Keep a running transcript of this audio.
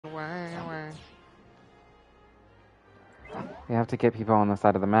We have to get people on the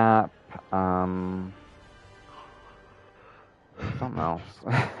side of the map. Something else.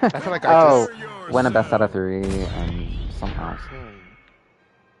 I feel like I win a best out of 3 and something else.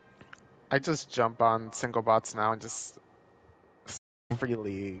 I just jump on single bots now and just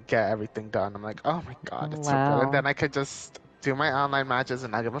freely get everything done. I'm like, oh my god, it's so good. And then I could just do my online matches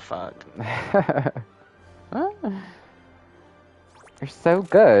and not give a fuck. You're so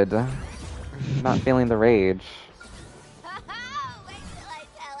good. Not feeling the rage.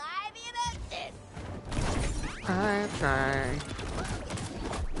 I try.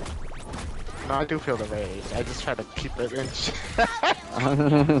 No, I do feel the rage. I just try to keep it in check.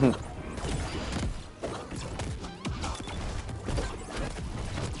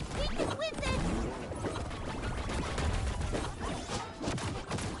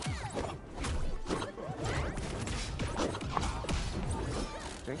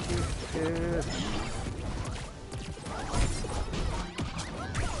 Thank you, kid.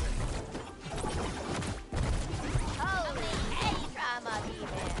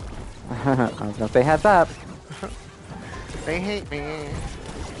 I was gonna say heads up. They hate me.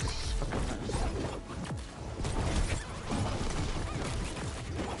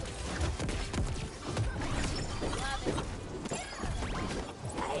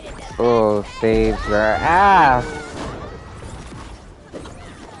 Oh, saves your ass.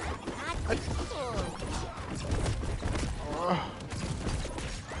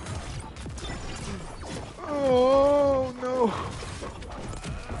 Oh no.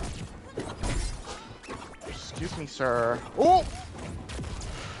 Excuse me, sir. Oh!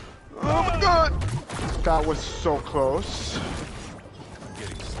 Oh my god! That was so close.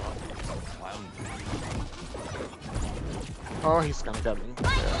 Oh, he's gonna get me.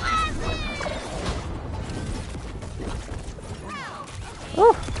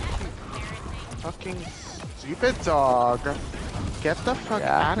 Ooh. Fucking stupid dog. Get the fuck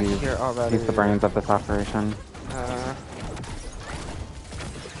out of here already. He's the brains of this operation.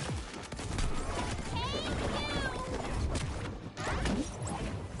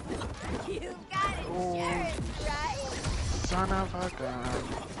 Son of a gun.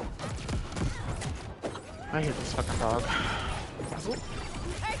 I hate this fucking dog.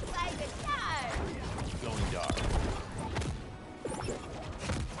 Going dark.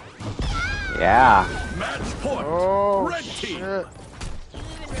 Yeah. Match point. Oh, Red shit. team. Do you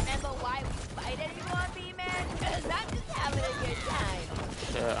even remember why we fight anymore, B-Man? Because I'm just having a good time.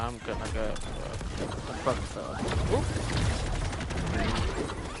 Shit, I'm gonna get fucked up. Oop.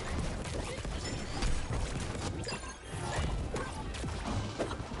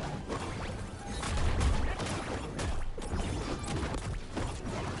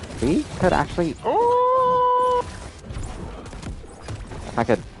 We could actually. Oh! If I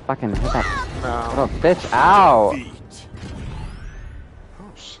could fucking hit that No. little bitch out.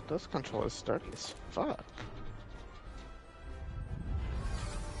 Oh shit, this controller is sturdy as fuck.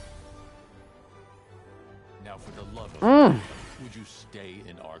 Now for the love of Mm. would you stay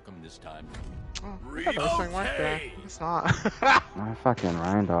in Arkham this time? Oh, I thought this thing worked there. It's not. My fucking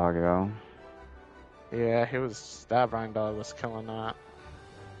Ryan dog, yo. Yeah, that Ryan dog was killing that.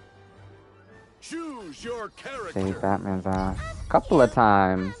 Choose your character. Saved Batman's ass a couple of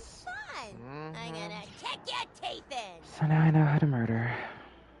times. Fun. I'm gonna kick your teeth in. So now I know how to murder.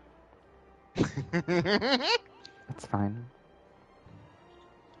 It's fine.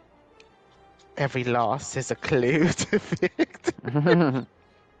 Every loss is a clue to victory.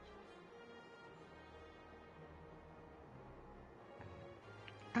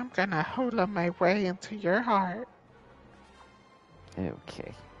 I'm gonna hold up my way into your heart.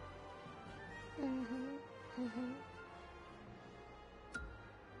 Okay.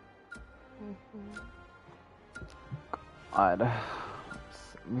 God.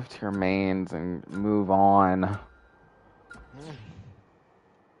 Let's move to your mains and move on.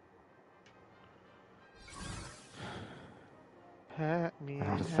 I'll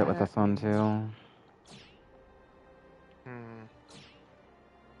just sit with this one too.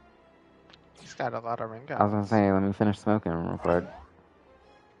 He's got a lot of ring I was gonna say, let me finish smoking real quick.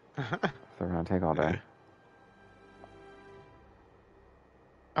 They're gonna take all day.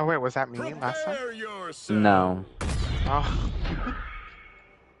 Oh wait, was that me last time? No. Oh.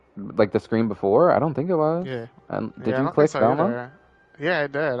 Like the screen before? I don't think it was. Yeah. Did you click Velma? Yeah, I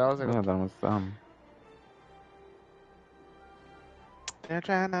did. I was like, yeah, that was they're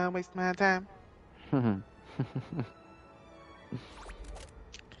trying to waste my time. Oh,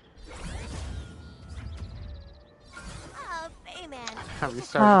 B-Man. Have you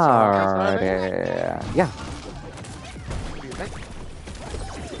started Alrighty. Yeah. What do you think?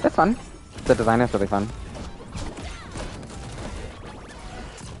 It's fun. The design is really fun.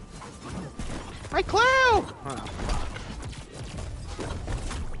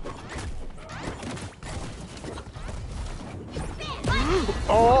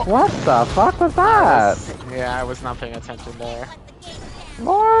 Oh! What the fuck was that? Yeah, I was not paying attention there.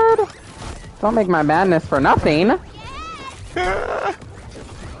 Lord! Don't make my madness for nothing!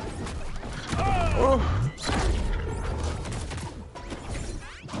 Oh.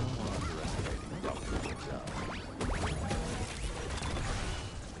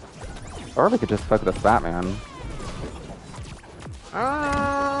 Or we could just fuck this Batman.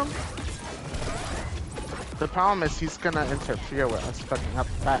 The problem is he's gonna interfere with us fucking up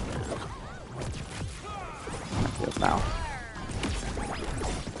Batman. Yes, now.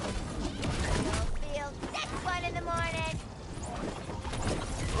 Feels that fun in the morning.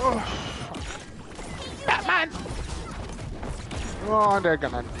 Oh. Batman! Oh, they're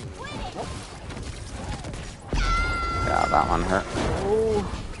gonna. Yeah, that one hurt. Oh.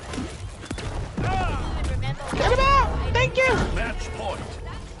 Remember Get him out! Thank you! Match point.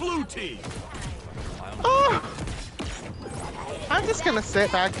 Blue team. Oh. I'm just gonna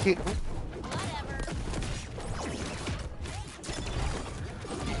sit back here.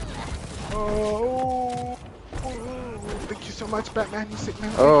 Oh. Thank you so much, Batman. You sick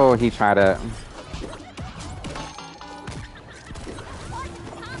man. Oh, he tried it.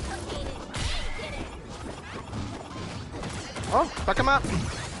 Oh, fuck him up.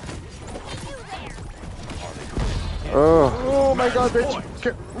 Oh. Oh my god, bitch.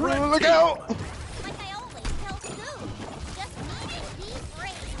 Look out! like I always tell Sue. Just eat it, be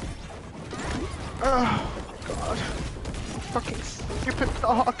free. Oh, God. Fucking stupid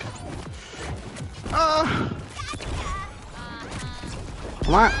dog.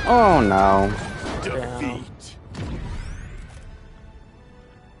 What? Oh no. Defeat.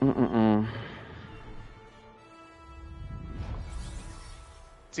 Mm-mm-mm.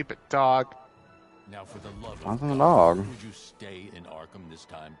 Stupid dog. Now for the love of Wasn't a God, dog. would you stay in Arkham this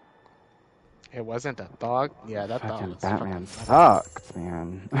time? It wasn't a dog? Yeah, that dog Fucking was Batman fucking... sucks,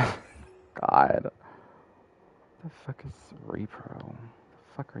 man. God. The fuck is Repro?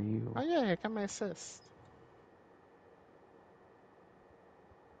 The fuck are you? Oh yeah, I got my assist.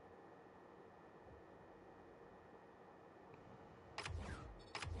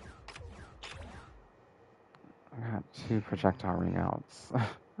 I got 2 projectile ringouts.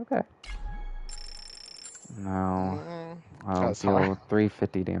 Okay. No. I'll That's hard. deal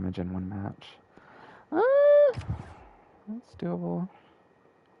 350 damage in 1 match. That's doable.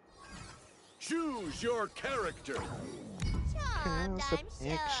 Choose your character. Charmed, Here's I'm the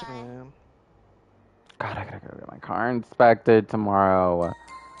sure. action. God, I gotta go get my car inspected tomorrow.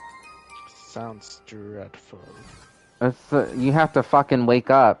 Sounds dreadful. It's, you have to fucking wake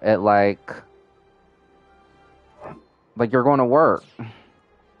up at like you're going to work.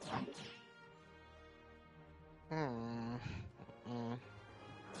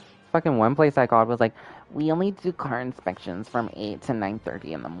 Fucking one place I called was like, we only do car inspections from 8 to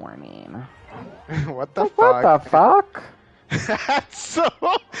 9:30 in the morning. What the Like, fuck? what the fuck? That's so...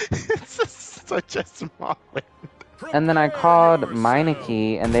 It's just such a small win. And then I called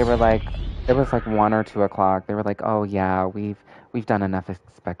Meineke, and they were like, it was like 1 or 2 o'clock. They were like, oh yeah, we've done enough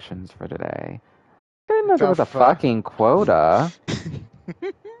inspections for today. I didn't know there was a fucking quota.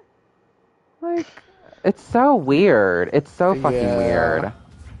 Like, it's so weird. It's so fucking weird.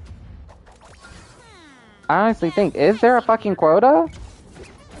 I honestly think, is there a fucking quota?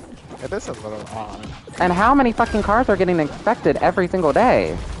 It is a little odd. And how many fucking cars are getting inspected every single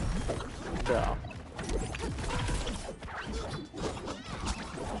day? Yeah.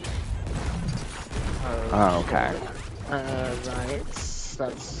 Oh, okay. Right.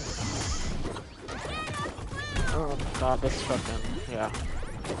 That's... Oh god, this fucking... Yeah.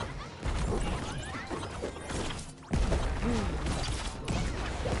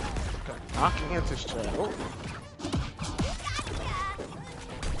 Okay, knocking into shit. Oh.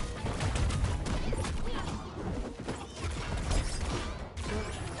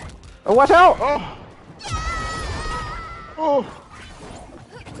 Oh, watch out! Oh! Oh!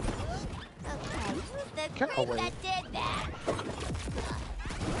 Okay, the Get group away. that did that.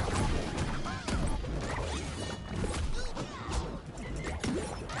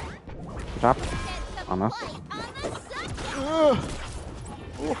 Good job. Almost. Oh,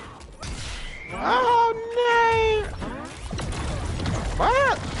 oh no!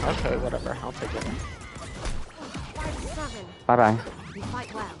 What? Okay, whatever. I'll take it. Bye bye. You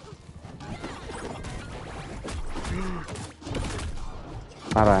fight well.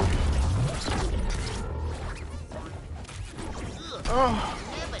 Bye bye. Oh.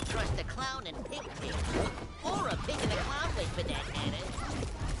 Never trust a clown in pigtails. Or a pig in a clown wig for that matter.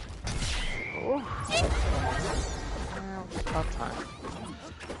 Oh. About time.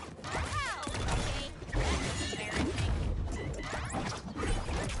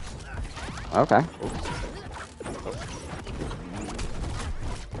 Okay.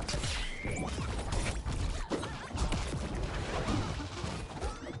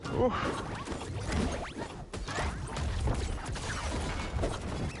 Oof.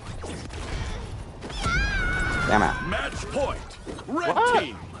 Damn it. Match point. Red What?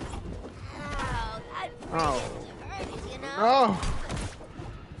 team. Oh, that Oh. hurt, you know? No.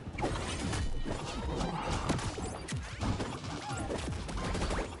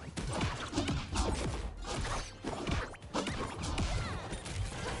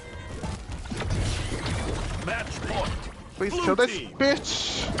 Match point. Please Blue kill this team.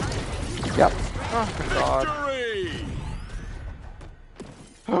 bitch. Yep. Oh my god. Victory.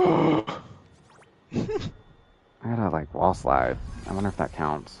 I gotta like wall slide. I wonder if that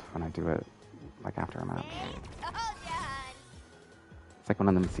counts when I do it like after a match. Oh, John. It's like one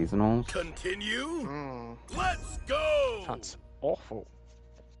of them seasonals. Continue. Mm, Let's go. sounds awful.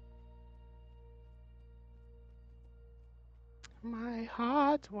 My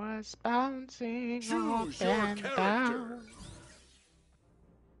heart was bouncing Choose up your and character. down.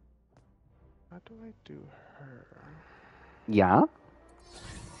 How do I do her? Yeah?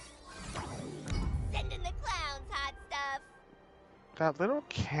 Send in the clowns, hot stuff. That little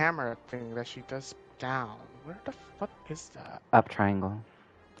camera thing that she does down. Where the fuck is that? Up triangle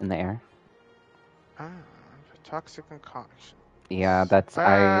in the air. Ah, the toxic concoction. Yeah, that's.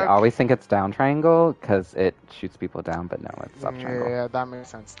 I Back. always think it's down triangle because it shoots people down, but no, it's up triangle. Yeah, that makes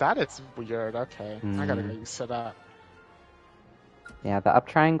sense. That is weird. Okay, I gotta get used to that. Yeah, the up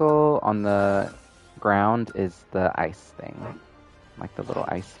triangle on the ground is the ice thing, like the little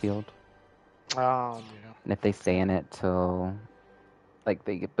ice field. Yeah. And if they stay in it till, like,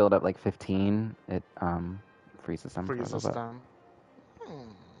 they build up like 15, it freezes them for a Freezes little bit. them.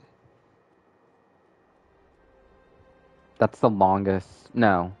 That's the longest.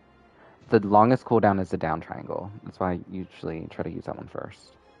 No, the longest cooldown is the down triangle. That's why I usually try to use that one first.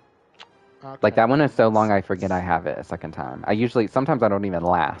 Okay. Like, that one is so long I forget I have it a second time. Sometimes I don't even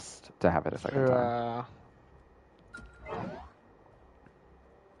last to have it a second time.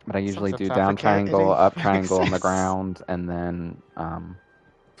 But I usually do down triangle, up triangle on the ground, and then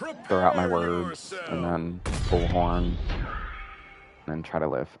throw out my words, and then bullhorn, and try to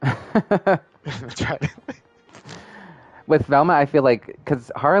live. With Velma, I feel like,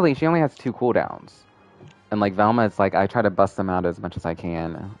 because Harley, she only has 2 cooldowns. And like Velma, it's like I try to bust them out as much as I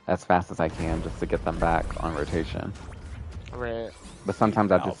can, as fast as I can, just to get them back on rotation. Right. But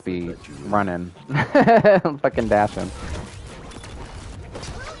sometimes I'd just be running, fucking dashing.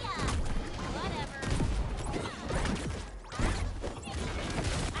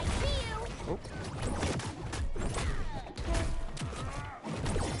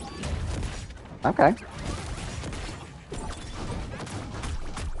 Okay.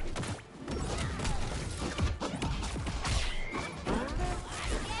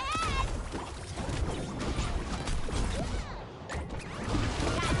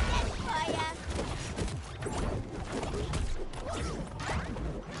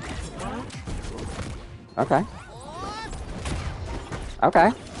 Okay.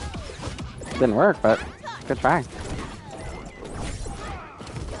 Okay. Didn't work, but good try.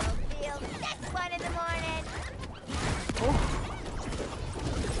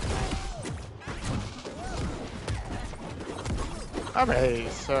 Okay,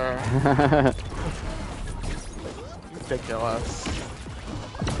 sir. Ridiculous.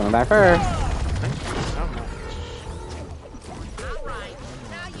 Coming back first. Thank you so much.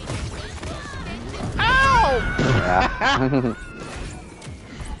 Ow! Yeah.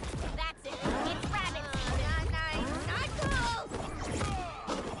 That's it. It's rabbit. Not nice. Not cool.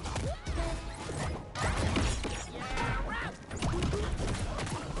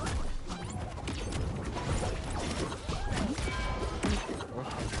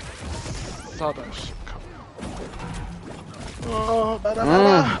 Saw that shit coming. Oh, better.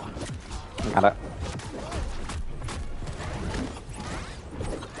 Got it.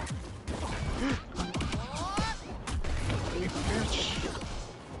 You bitch.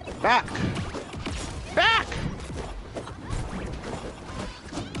 Back! Back!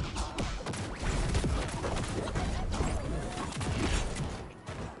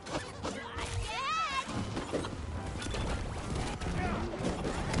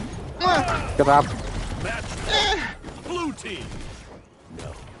 Good job. Blue team.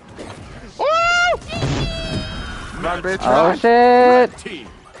 Woo! Run, bitch, Oh run. shit! Red team.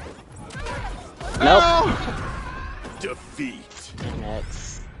 Nope. Defeat. Dang it.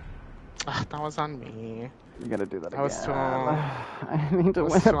 Ah, that was on me. You gotta do that again. I was too- I need to I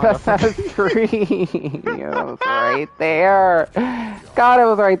was win too a best out of 3. It was right there. God, it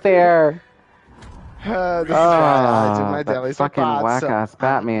was right there. This is why I do my that dailies with fucking bots. whack-ass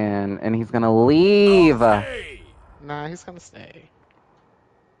Batman, and he's gonna leave. Okay. Nah, he's gonna stay.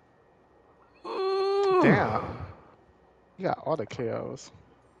 Damn. You got all the KOs.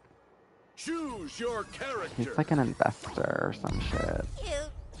 Choose your character. He's like an investor or some shit.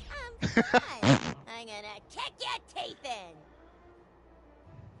 Cute. I'm gonna kick your teeth in.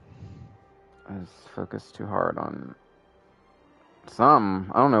 I was focused too hard on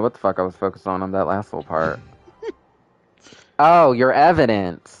some. I don't know what the fuck I was focused on that last little part. Oh, your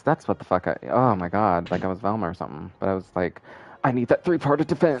evidence. That's what the fuck I... Oh my god. Like I was Velma or something. But I was like, I need that 3-part of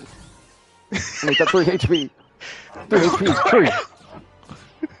defense. I need that 3 HP. 3 HP. 3.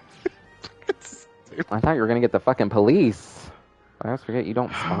 I thought you were gonna get the fucking police. I always forget you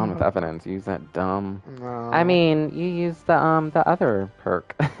don't spawn with evidence. You use that dumb... No. I mean, you use the other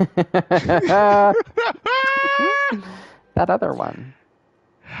perk. That other one.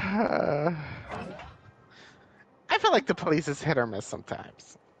 I feel like the police is hit or miss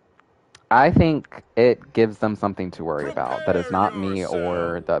sometimes. I think it gives them something to worry about that is not me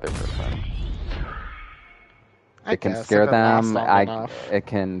or the other person. It can scare them. It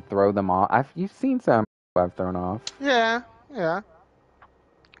can throw them off. You've seen some I've thrown off. Yeah.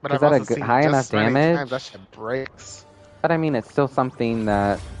 But Is I've that also seen high enough just many damage? times that shit breaks. But I mean, it's still something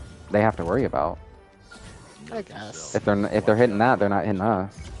that they have to worry about. I guess. If they're hitting that, they're not hitting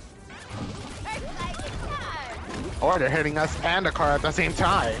us. Or they're hitting us and the car at the same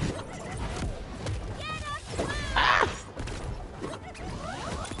time. Ah!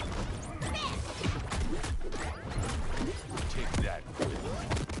 Take that.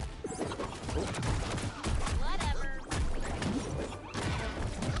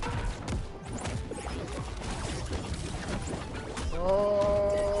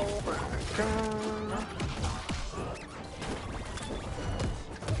 Oh my god.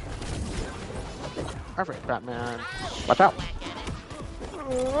 Alright, Batman. Watch out!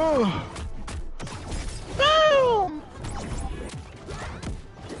 Oh. Boom!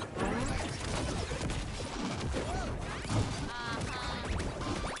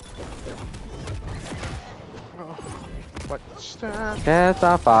 Oh, what's that? Get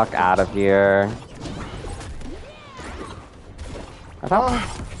the fuck out of here! Watch out!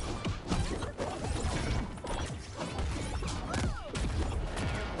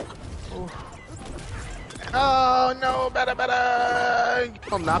 Oh. Oh no, better.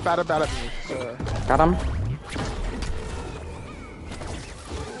 Oh, not better me. Sure. Got him.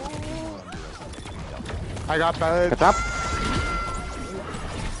 I got that. Good job.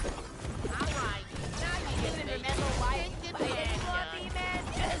 Alright, now you even remember why you fight anymore, B-Man?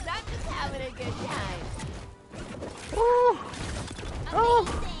 Because I'm just having a good time. Oh. Oh.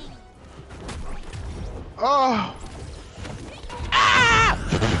 Oh.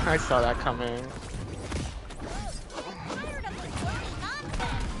 Ah! I saw that coming.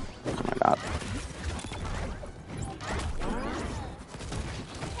 Oh my god.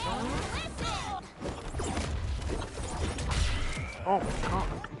 Oh my god.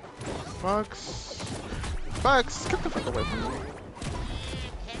 Bugs. Bugs, get the fuck away from me.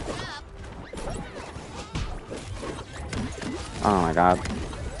 Oh my god.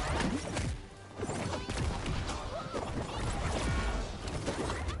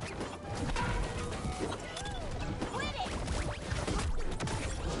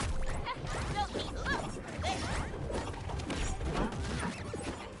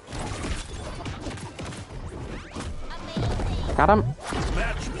 Got him.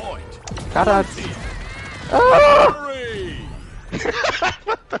 Match point. Got us. Ah! Three.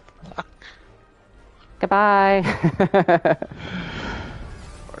 What the fuck? Goodbye.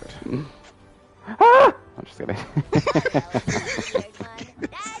 Ah! I'm just kidding.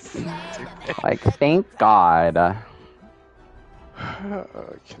 Like, thank God. I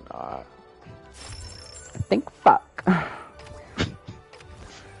cannot. Think fuck.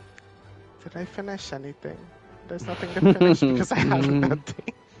 Did I finish anything? There's nothing to finish because I have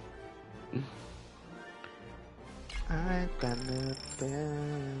nothing. I've got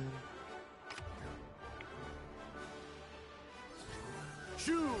nothing.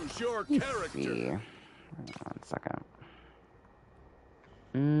 Choose your See. character. 1 second.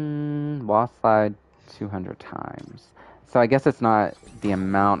 Wall slide 200 times. So I guess it's not the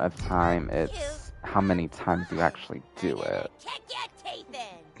amount of time, it's how many times you actually do it. Kick your teeth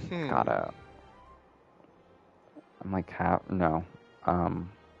in. Got it. I'm like no. I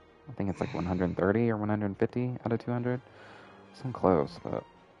think it's like 130 or 150 out of 200. So close, but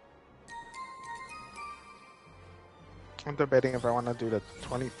I'm debating if I want to do the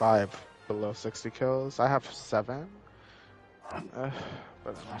 25 below 60 kills. I have 7. But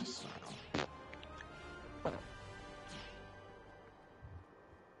I'm just...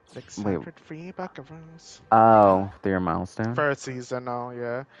 600 free buckaroos. Oh, through your milestone? For a season, oh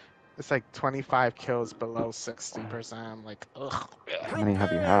yeah. It's like 25 kills below 60%. Like, ugh. How many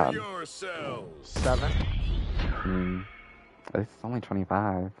have you had? Yourselves. 7. It's only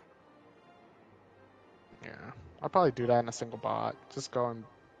 25. Yeah. I'll probably do that in a single bot. Just go and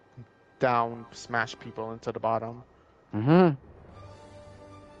down smash people into the bottom.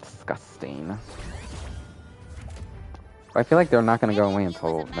 Disgusting. I feel like they're not going to go away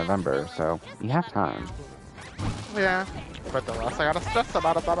until November, so you have time. Yeah. But the rest I gotta stress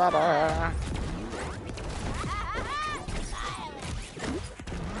about it.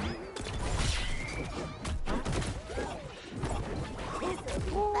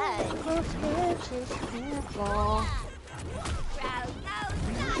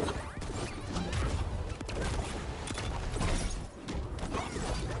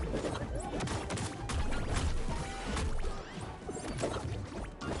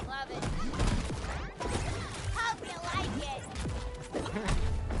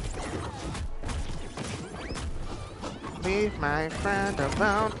 Leave my friend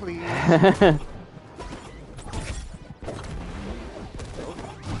alone, please.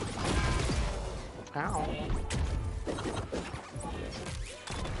 Ow.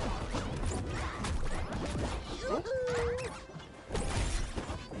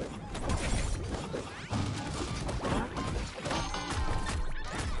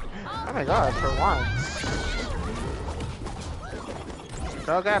 Oh my god, for once.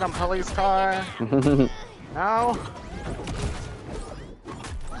 Go get him, police car. No.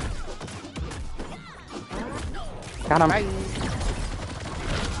 Got him. Bye.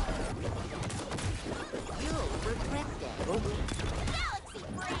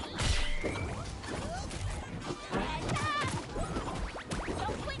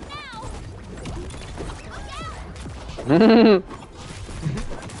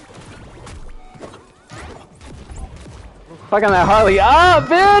 Fucking that Harley up,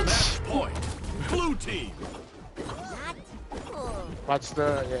 bitch! Point. Blue team. Watch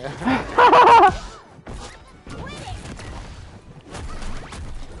the, yeah.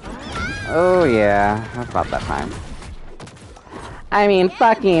 Oh yeah, that's about that time. I mean,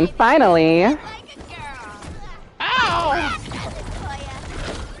 fucking finally! Like a girl. Ow!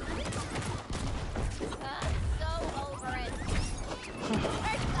 So over it. Works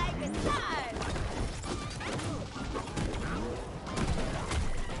like a star.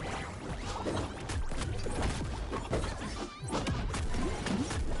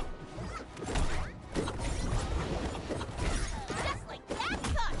 Just like that,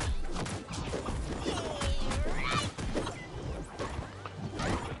 Cook.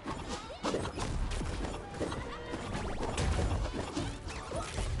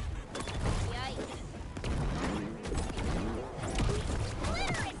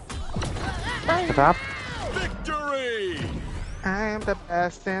 Good job. Victory. I'm the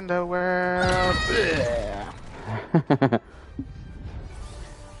best in the world. Yeah.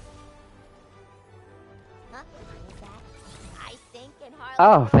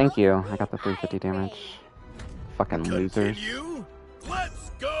 Oh, thank you. I got the 350 damage. Fucking losers. Continue.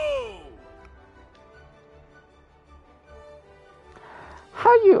 Let's go.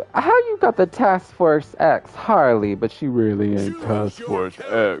 How you got the Task Force X Harley, but she really ain't Choose Task your Force X,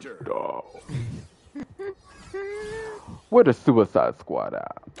 character. dog. Where the Suicide Squad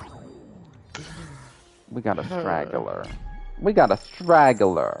at? We got a straggler. We got a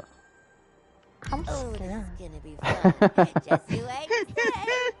straggler. I'm Oh, this scared. is gonna be fun. Just you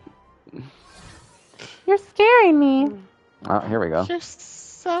wait. You're scaring me. Oh, here we go. You're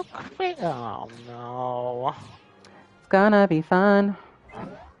so crazy. Oh no. It's gonna be fun.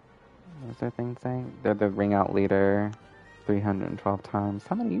 What's their thing saying? They're the ring out leader 312 times.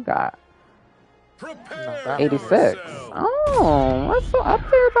 How many you got? Prepare 86. yourself. Oh, that's so up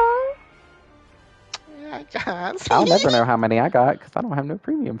there though. Yeah, I guess. I'll never know how many I got because I don't have no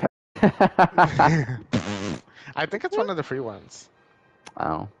premium pack. I think it's one of the free ones.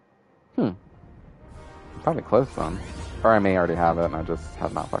 Oh. Probably close then. Or I may already have it and I just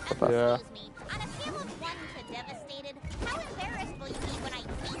have not fucked with it. Yeah. Excuse me. On a scale of 1 to devastated, how embarrassed will you be when I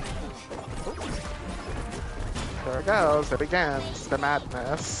beat you? There it goes. It begins. The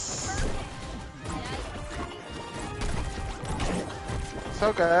madness.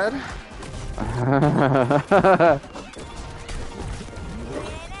 So good.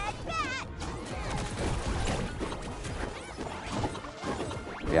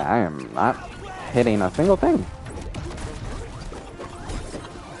 Yeah, I am not hitting a single thing.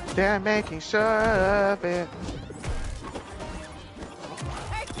 They're making sure of it. Works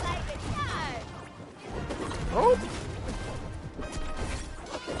like a star. Oh!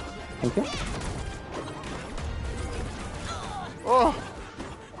 Thank you. Oh!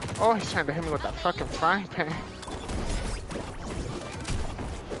 Oh, he's trying to hit me with that fucking frying pan.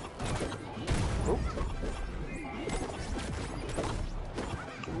 Oh.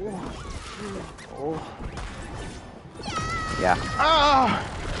 Oh. Yeah. Ah!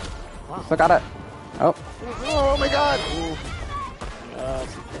 Wow. Still got it. Oh. Oh my god!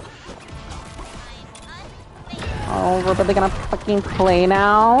 Oh, we're really gonna fucking play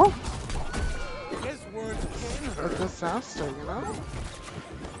now? A disaster, you know?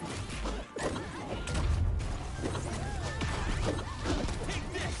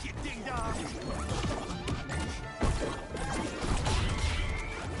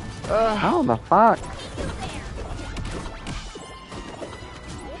 How the fuck?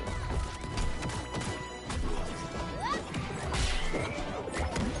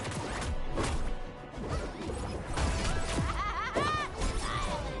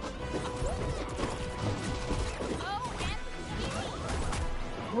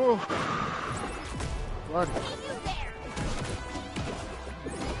 Blood.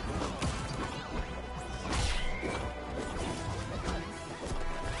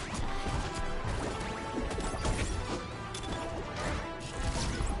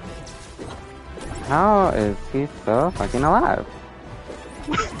 How is he so fucking alive?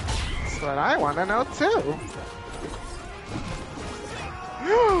 That's what I want to know too.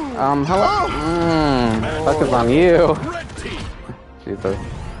 Hello? Focus on you. Jesus.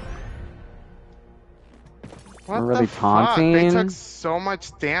 What We're really the fuck? They taunting. took so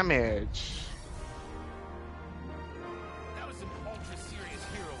much damage. That was some ultra serious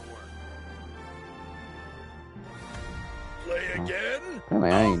hero work. Play again?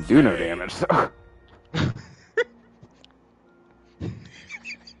 Apparently I didn't do no damage, so.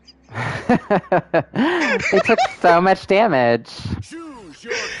 They took so much damage. Choose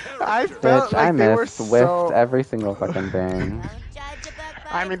your I character. felt Bitch, I like they were missed, whiffed so... every single fucking thing. Don't judge a book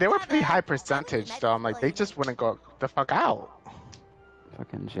by I mean, they were its pretty cover. high percentage, so I'm like, they just wouldn't go the fuck out.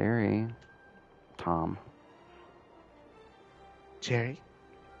 Fucking Jerry. Tom. Jerry?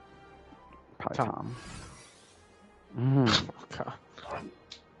 Probably Tom. Tom. Mm. Oh, God.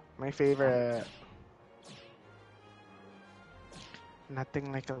 My favorite.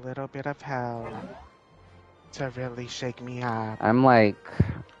 Nothing like a little bit of hell to really shake me up. I'm like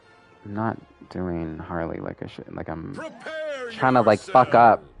not doing Harley like I should. Like I'm Prepare trying to like fuck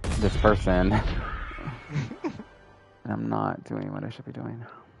yourself. up this person. And I'm not doing what I should be doing.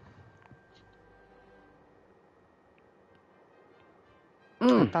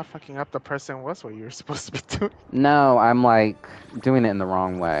 I thought fucking up the person was what you were supposed to be doing. No, I'm like doing it in the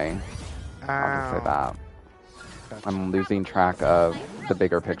wrong way. I'll just say Oh, that. gotcha. I'm losing track of the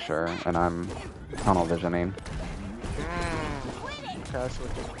bigger picture and I'm tunnel visioning. Okay, I see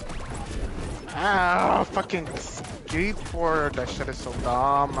what you're doing. Ow, fucking skateboard. That shit is so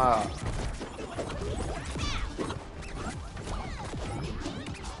dumb.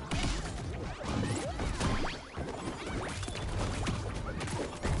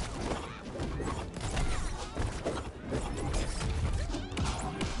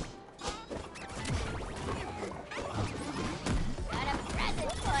 Got a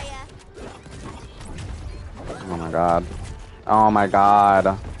present for ya. Oh my god. Oh my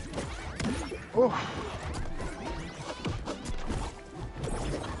god. Oof.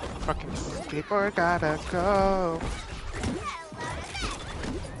 Fucking skateboard gotta go.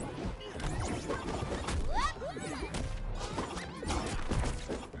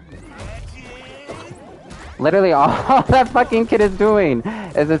 Literally all that fucking kid is doing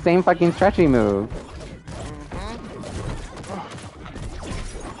is the same fucking stretchy move.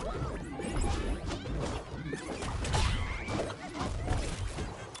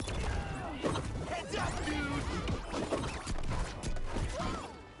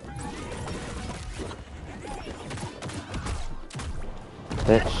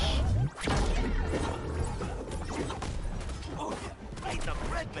 Bitch.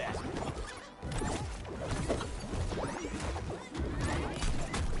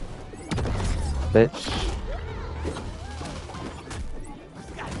 Bitch.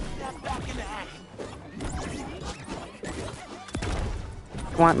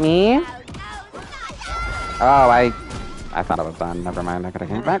 Want me? Oh, I thought it was done. Never mind. I could have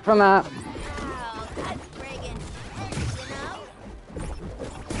came back from that. Oh, that's friggin' intense, you know?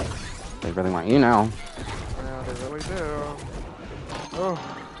 They really want you now. Yeah, they really do. Oh,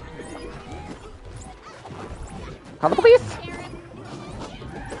 Call the police.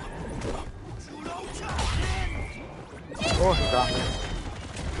 oh, he got me.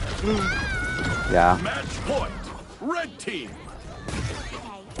 Yeah. Match point. Red team.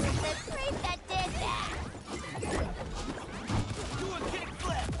 Okay, the creep that did that. Do a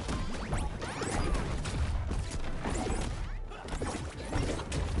kickflip.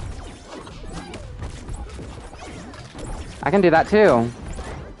 I can do that too.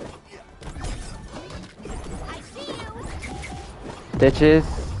 I see you. Bitches.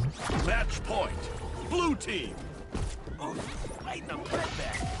 Match point. Blue team. Oh, right in the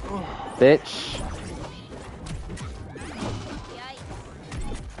back. Bitch.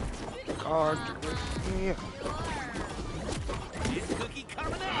 Yikes. God, yeah. This cookie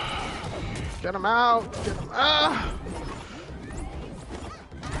coming out. Get him out. Get him out.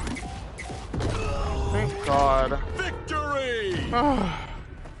 Thank God. Victory.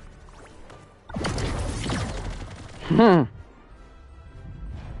 Hmm.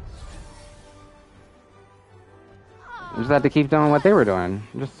 I just had to keep doing what they were doing.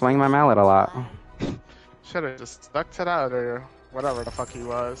 Just swing my mallet a lot. Should have just stuck to that or whatever the fuck he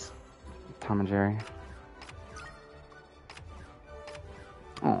was. Tom and Jerry.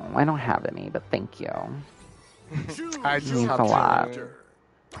 Oh, I don't have any, but thank you. Choose I just Means have a to- lot.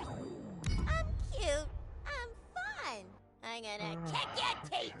 I'm cute. I'm fun. I'm gonna kick your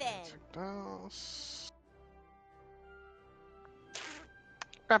teeth in. Those.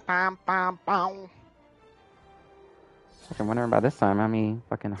 Bam, bam, bam. I can wonder about this time how many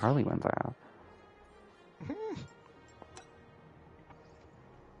fucking Harley wins I have.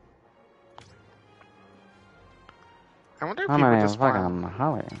 I wonder if How people many just farm, fucking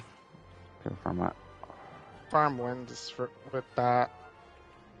Harley? People from what? farm wins with that,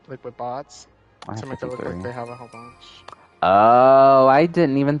 like with bots, I to have make it look 53. like they have a whole bunch. Oh, I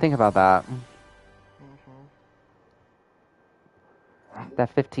didn't even think about that. That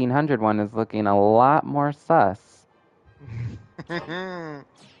 1500 one is looking a lot more sus. But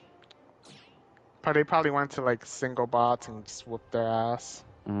they probably went to like single bots and just whooped their ass.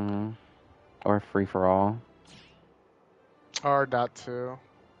 Mm. Or free for all. Or that too.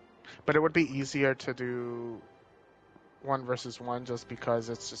 But it would be easier to do 1 versus 1 just because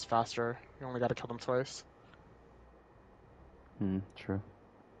it's just faster. You only gotta kill them twice. True.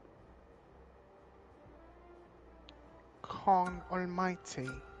 Khan Almighty.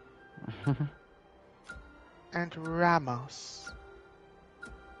 And Ramos.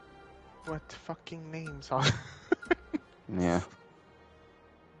 What fucking names are Yeah.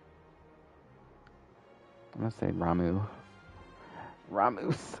 I'm gonna say Ramu.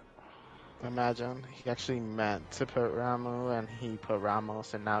 Ramus. Imagine, he actually meant to put Ramu and he put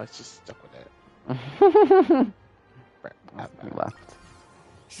Ramos and now it's just stuck with it. He left.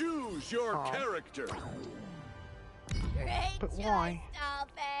 Choose your Aw. character. Great But choice, why?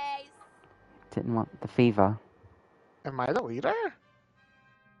 Dollface. Didn't want the fever. Am I the leader?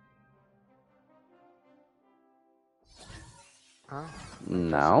 Oh,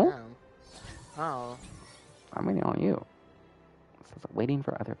 No? yes, I am. Oh, I'm waiting on you. It says waiting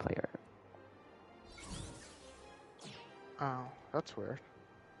for other players. oh, that's weird.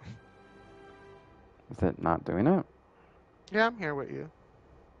 Is it not doing it? Yeah, I'm here with you.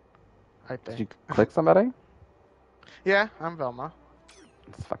 I Did you think. click somebody? Yeah, I'm Velma.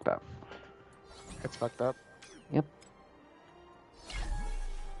 It's fucked up. It's fucked up. Yep.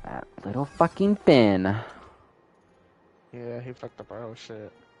 That little fucking Finn. Yeah, he fucked up our whole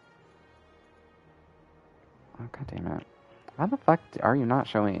shit. Oh, god damn it. Why the fuck are you not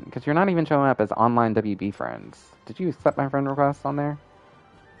showing? Because you're not even showing up as online WB friends. Did you accept my friend request on there?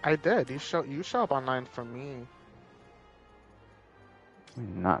 I did. You show up online for me. You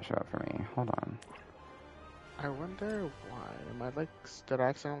did not show up for me. Hold on. I wonder why. Am I like, did I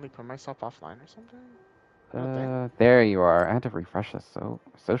accidentally put myself offline or something? Okay. There you are. I had to refresh the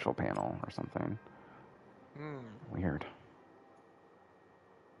social panel or something. Weird.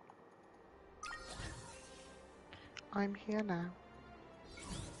 I'm here now.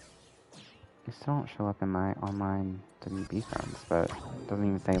 You still don't show up in my online WB friends, but it doesn't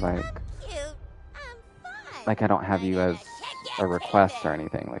even say like Cute. I'm fun. I don't have you I'm as gonna kick a your request teeth or in.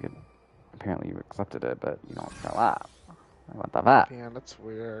 anything. Like apparently you accepted it, but you don't show up. What the fuck? Yeah, that's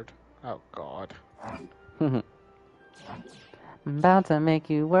weird. Oh god. I'm about to make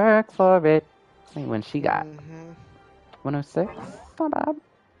you work for it. Wait, when she got 106? Not bad.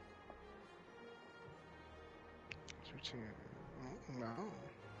 No.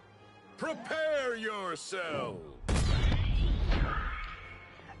 Prepare yourself.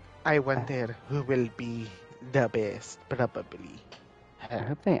 I wonder who will be the best, probably. I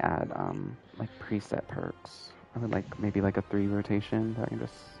hope they add like preset perks. I would like maybe like a 3 rotation that I can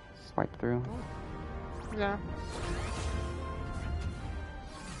just swipe through. Yeah.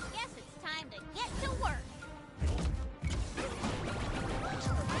 Guess it's time to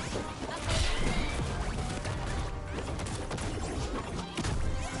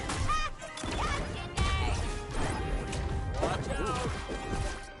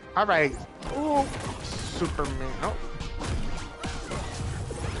Alright. Ooh. Superman. Oh.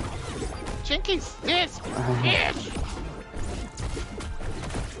 Jinkies! This! Bitch!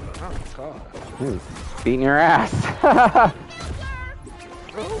 Oh, God. Beating your ass.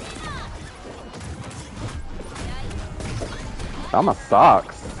 Almost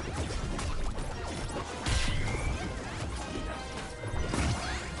sucks.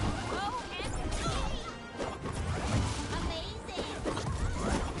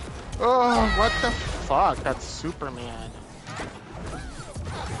 Oh, what the fuck? That's Superman.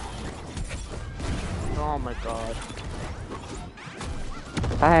 Oh my God.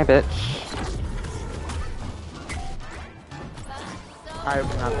 Hi, bitch. I'm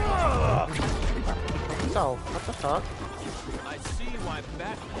not. So, what the fuck? I see why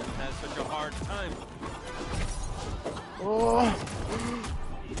Batman has such a hard time. Oh.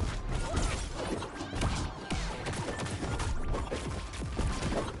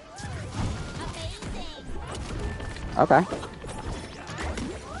 Okay.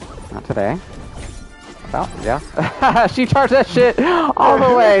 Not today. Well, yeah. She charged that shit all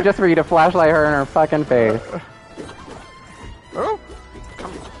the way just for you to flashlight her in her fucking face. Oh.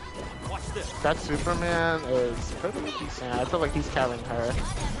 Watch this. That Superman is pretty decent. I feel like he's carrying her.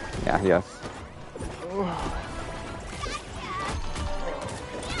 Yeah, he is.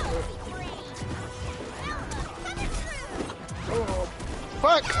 Oh,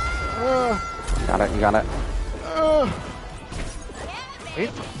 fuck! You got it, you got it.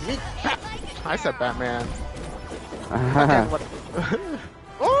 I said Batman. What?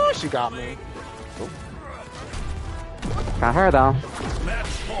 Oh, she got me. Got her though. Match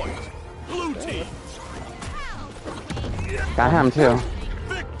point. Blue team. Got him too.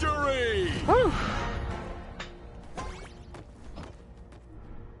 Victory. I'm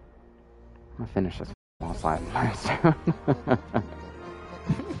gonna finish this wall slide very soon.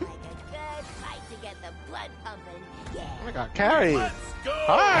 Oh my God, Carrie! Let's go.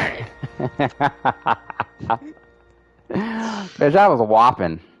 Hi! Bitch, I was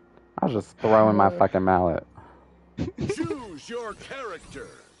whopping. I was just throwing my fucking mallet. Choose your character.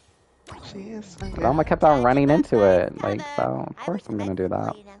 Jeez, But Elma kept on running into it. Like, so of course I'm gonna do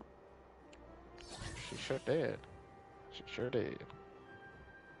that. She sure did. She sure did.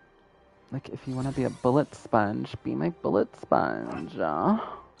 Like, if you want to be a bullet sponge, be my bullet sponge. Or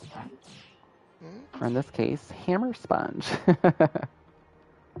in this case, hammer sponge.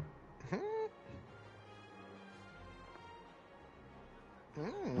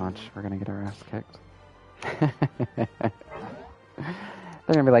 Watch, we're gonna get our ass kicked.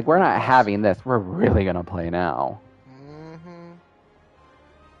 They're gonna be like, we're not having this. We're really gonna play now.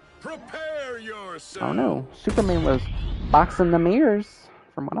 Prepare yourself. Oh no, Superman was boxing the mirrors,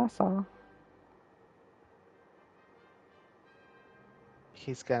 from what I saw.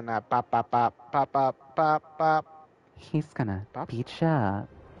 He's gonna pop, pop, pop, pop, pop, pop, pop. He's gonna Bop. beat ya up.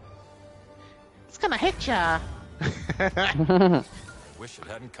 He's gonna hit ya. Wish it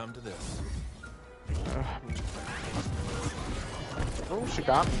hadn't come to this. Oh, she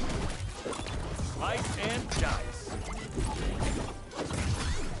got me. Slice and dice.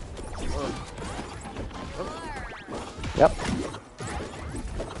 Yep.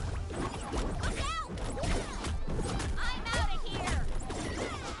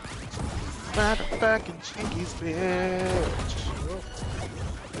 Motherfucking Jinkies, bitch.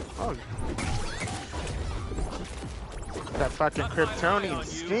 Oh. That fucking Kryptonian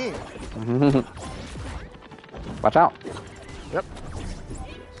scheme. Watch out. Yep.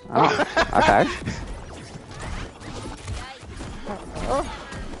 Oh, okay. Oh.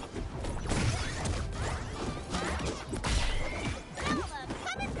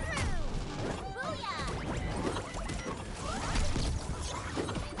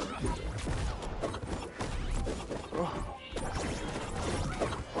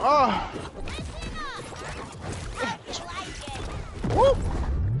 Oh. Woo.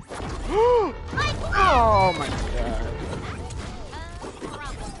 Oh my God.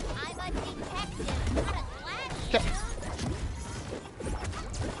 Okay.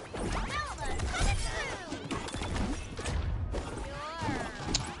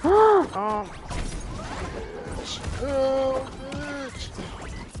 Oh. Oh, bitch.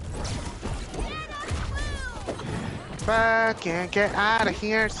 Fucking get out of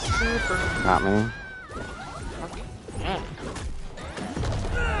here, super. Not me. Yeah.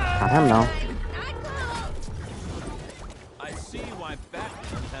 Not him, no. I see why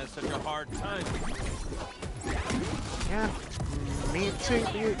Batman has such a hard time. Yeah. Me too,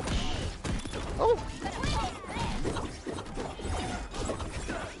 bitch. Oh.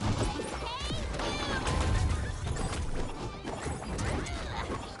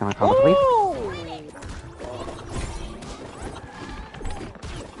 gonna call the police.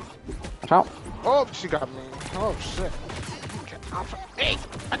 Watch out. Oh, she got me. Oh, shit. Get off of me.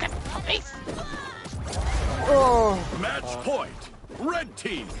 Okay, police. Oh. Match point. Red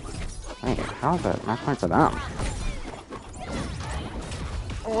team. Wait, how is it match point for them?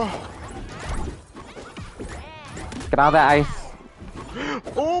 Oh. Get out of the ice.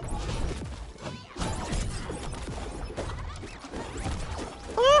 Oh.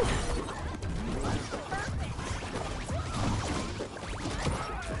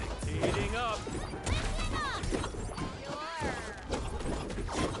 Heating up.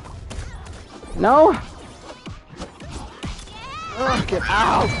 No! Get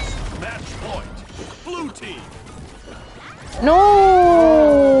out. Match point. Blue team.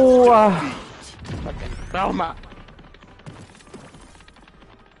 No! Fucking Belma.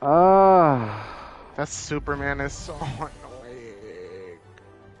 That Superman is so annoying.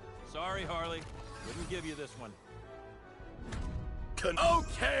 Sorry, Harley. Wouldn't give you this one.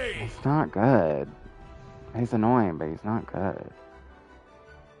 Okay. He's not good. He's annoying, but he's not good.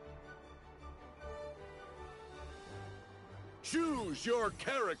 Choose your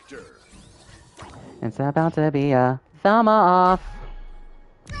character. It's about to be a thumb off.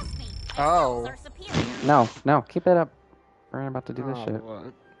 Trust me, Oh. are superior. No, no, keep it up. We're about to do this shit.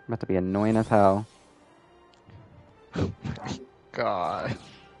 What? About to be annoying as hell. God.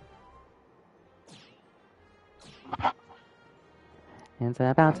 It's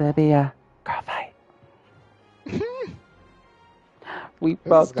about to be a girl fight. We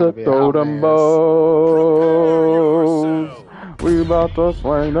about is gonna to be a throw hot them mess. balls. We about to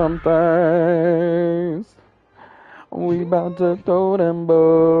swing them things. We about to throw them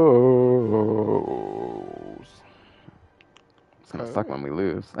balls. It's gonna suck when we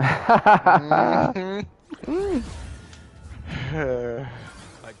lose. Mhm.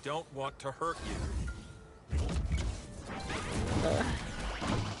 I don't want to hurt you.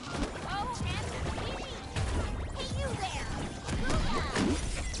 Oh, and hey, you there.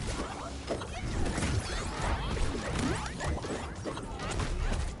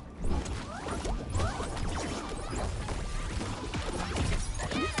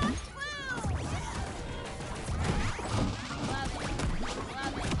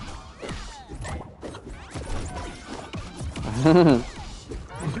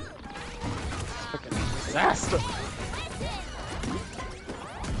 Disaster.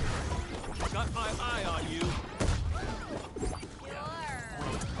 Got my eye on you.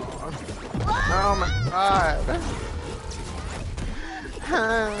 Oh my God.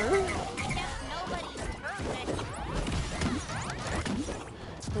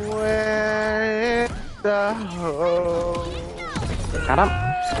 Where is the hole? Got him?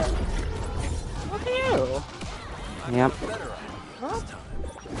 Look at you. Yep.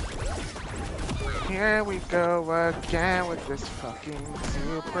 Here we go again with this fucking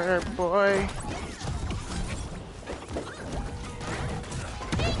Superboy.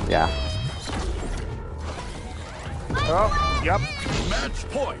 Yeah. Oh, yep. Match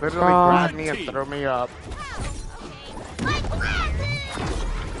point. Literally Oh. grabbed me and threw me up.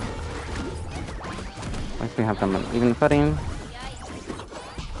 At least we have them on even footing.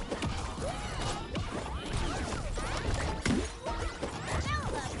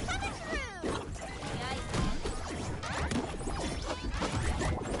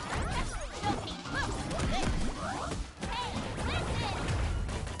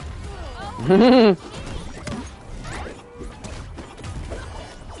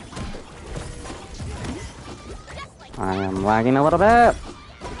 I am lagging a little bit.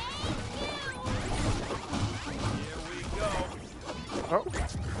 Oh.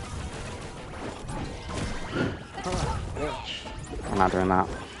 Oh, bitch. I'm not doing that.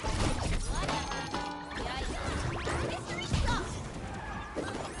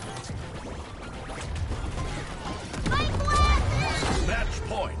 Match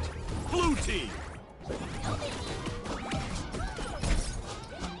point. Blue team.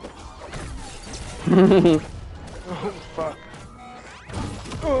 Oh, fuck.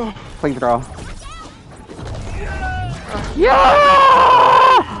 Oh. Please draw.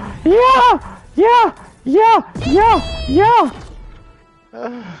 Yeah! Yeah! Yeah! Yeah! Yeah! Yeah!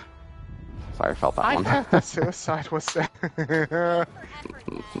 Sorry, I felt that I one. thought the suicide was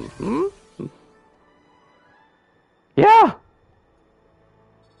Yeah!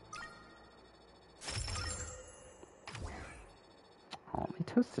 Oh, they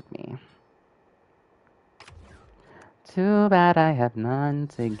toasted me. Too bad I have none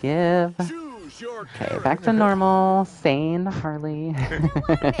to give. Choose your Okay, character. back to normal. Sane Harley.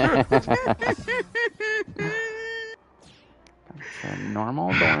 So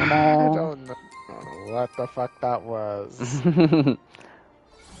normal, I normal. don't know what the fuck that was.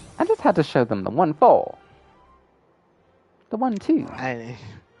 I just had to show them the 1-4. The 1-2. I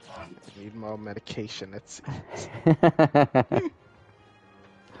need more medication, it seems.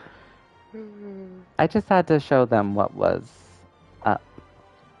 I just had to show them what was up.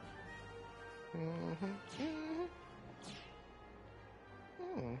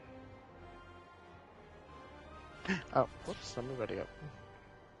 Oh, whoops, let me ready up.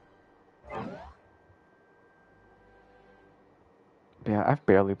 Yeah, I've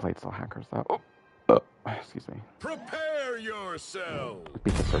barely played Soul Hackers though. Excuse me. Prepare yourself.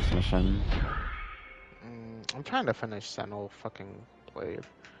 Beat the first mission. I'm trying to finish Sentinel fucking Blade.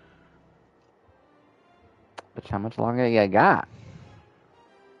 But how much longer you got?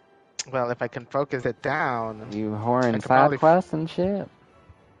 Well, if I can focus it down, You I whoring could side probably quests and shit.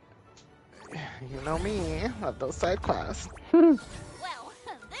 you know me, love those side quests. Well,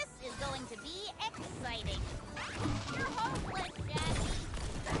 this is going to be exciting. You're hopeless,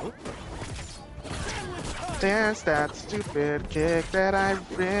 Daddy. There's that stupid kick that I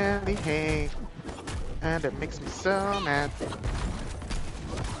really hate, and it makes me so mad.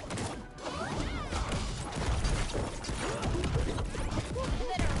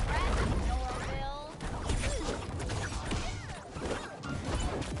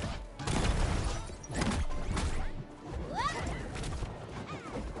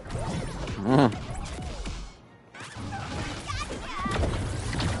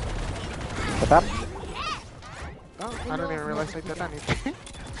 What's up? Oh, I didn't even realize I did anything.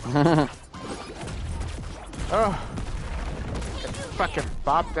 Oh, get fucking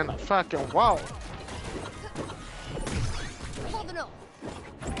bopped in the fucking wall.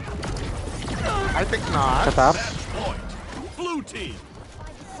 I think not. What's up? Match point. Blue team.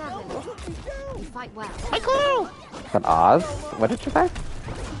 You fight well. My clue! Is that Oz? What did you say?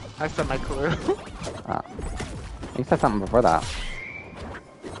 I said my clue. Oh. You said something before that.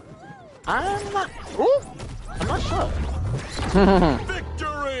 I'm not. Ooh, I'm not sure.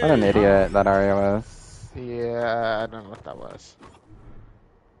 Victory. What an idiot that Arya was. Yeah, I don't know what that was.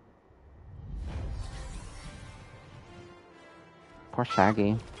 Poor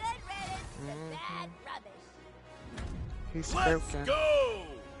Shaggy. He's Let's broken. go.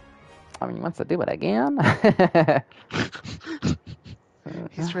 I mean, he wants to do it again.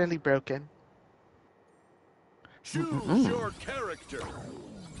 He's really broken. Choose your character.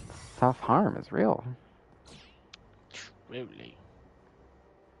 Self-harm is real. Really.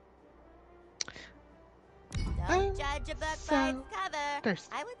 Don't judge a book by its cover.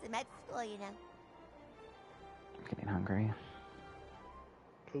 thirsty. I went to med school, you know. I'm getting hungry.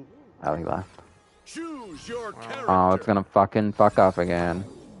 Ooh. Oh, he left. Choose your character. Oh, it's gonna fucking fuck up again.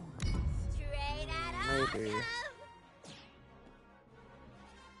 Straight out Maybe.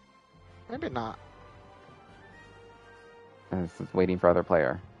 Maybe not. This is waiting for other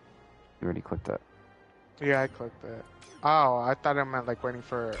player. You already clicked it. Yeah, I clicked it. Oh, I thought it meant like waiting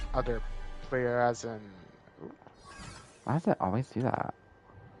for other player as in... Ooh, Why does it always do that?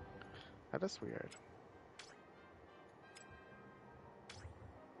 that is weird.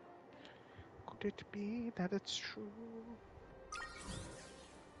 Could it be that it's true?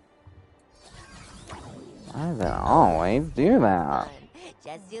 Why does it always do that? Fun.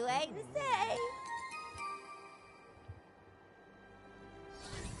 Just you wait and see.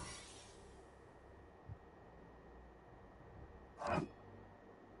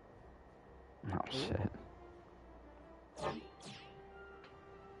 Oh shit.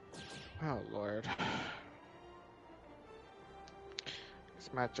 Oh lord. This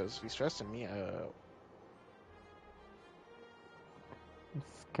match just be stressing me out. I'm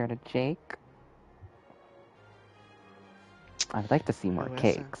scared of Jake. I'd like to see more Who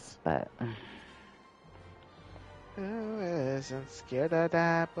cakes, but Who isn't scared of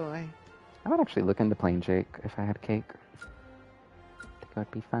that boy? I would actually look into playing Jake if I had cake. I think it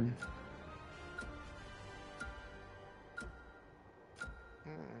would be fun.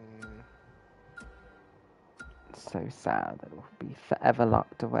 So sad that it will be forever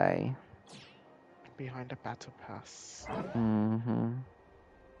locked away. Behind a battle pass. Mm-hmm.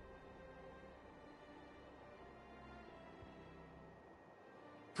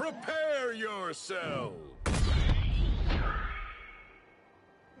 Prepare yourself.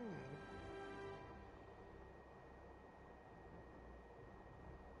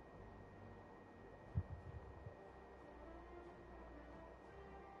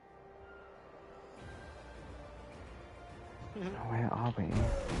 Where are we?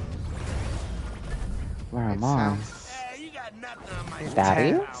 Where am It I? sounds You got nothing on my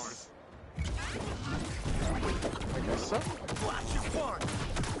Daddy? powers. So, Watch your mark.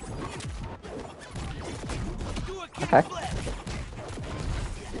 Do a Okay. kickflip.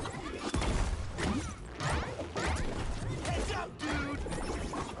 Heads up, dude.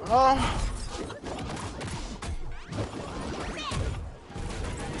 oh.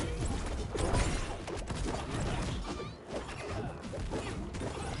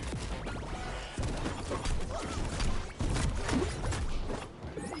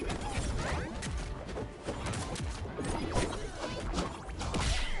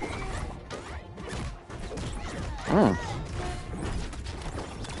 Mm.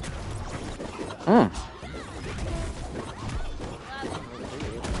 Mm.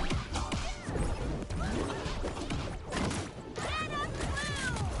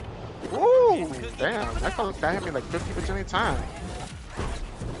 Ooh, damn. I felt like that hit me like 50 bajillion times.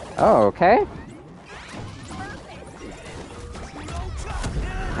 Oh, okay.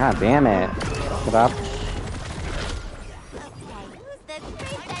 God damn it. Get up. Okay, who's the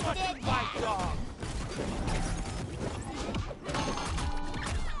creep that did that?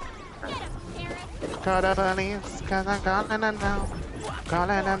 Get him, Paris. Call the police, cause I'm calling them down.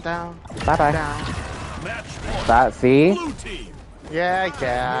 Calling them down. Bye-bye. Down. Match point. That, see? Blue team.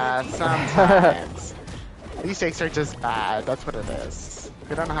 Yeah, sometimes. These shakes are just bad, that's what it is.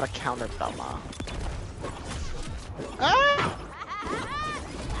 We don't know how to counter Belma. Ah!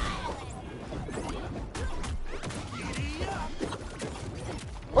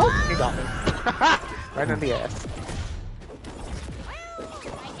 Oh, he got me. Right in the ass.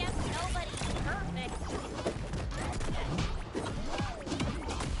 Well, I guess nobody's perfect.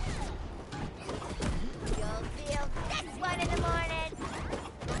 You'll feel this one in the morning.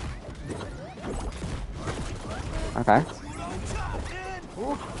 Okay.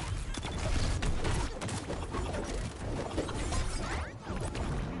 Ooh.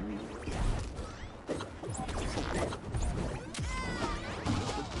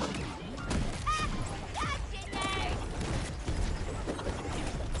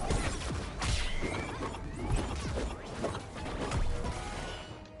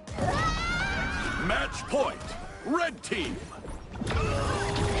 Match point. Red team.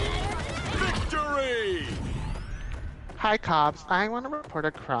 Victory. Hi, cops. I want to report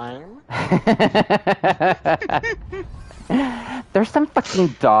a crime. There's some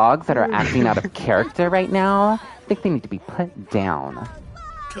fucking dogs that are acting out of character right now. I think they need to be put down.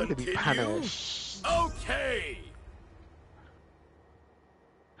 Need to be Continue. punished. Okay.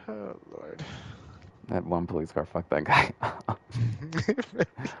 Oh, Lord. That one police car fucked that guy up.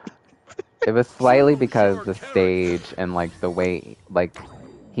 It was slightly because the stage and like the way like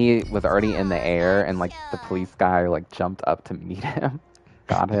he was already in the air and like the police guy like jumped up to meet him,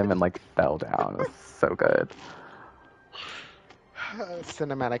 got him and like fell down. It was so good.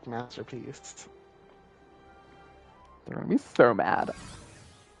 Cinematic masterpiece. They're gonna be so mad.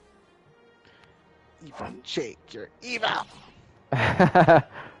 Evil Jake, you're evil.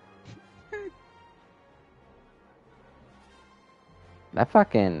 That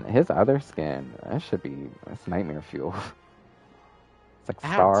fucking his other skin, that should be it's nightmare fuel. It's like I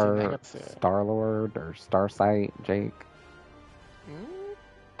haven't seen it. Star Lord or Starsight Jake. Mm,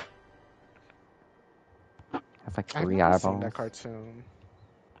 Has like I've 3 never eyeballs. seen that cartoon.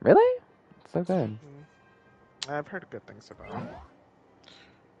 Really? It's so good. I've heard good things about it.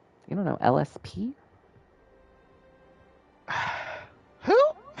 You don't know LSP? Who?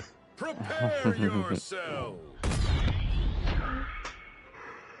 Prepare yourself.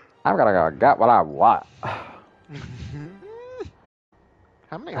 I'm gonna go get what I want.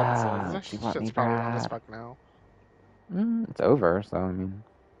 How many Ah, episodes? do you This want me shit's probably long as back? fuck now. It's over, so I mean,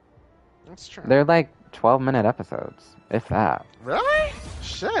 That's true. they're like 12-minute episodes, if that. Really?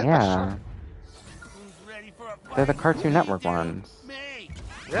 Shit. That's Yeah, short. Who's ready for a they're the fight? Cartoon Me, Network dude. ones. Me.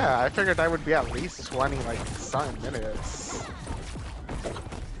 Yeah, I figured that would be at least 20, like, something minutes.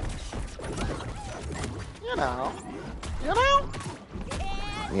 You know. You know?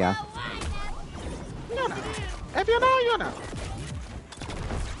 Yeah. You know. If you know, you know.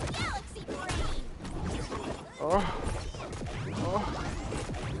 Galaxy brain. Oh. Oh.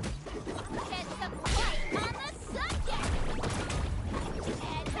 Get some fight on the subject.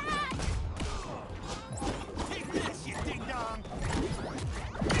 Head back. Take this, you ding dong.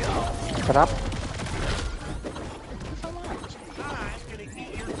 Put up. I'm gonna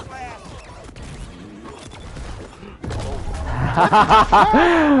eat your class.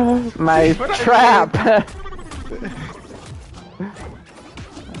 My What I trap.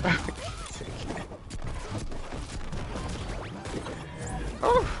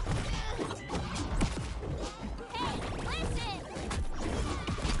 Oh. Hey, listen.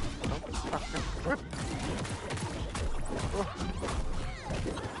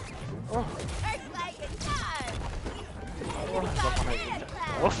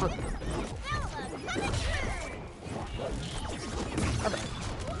 move!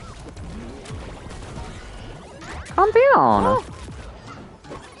 Calm down.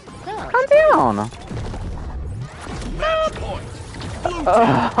 Yeah. Calm down. Match point. Blue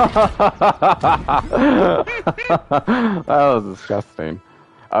That was disgusting.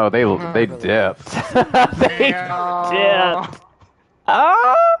 Oh, they dipped. They dipped.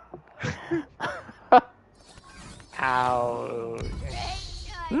 Ah! Ouch.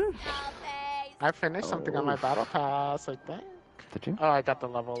 Mm. I finished something on my battle pass, I think. Did you? Oh, I got the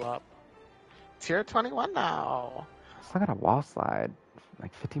level up. Tier 21 now. Still got a wall slide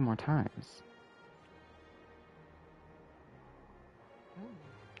like 50 more times.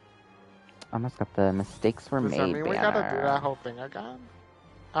 Almost got the mistakes were Does made that mean we gotta do banner. that whole thing again?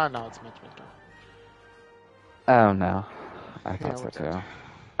 Oh no, it's matchmaker. Oh no, I Yeah, thought so we're too. good.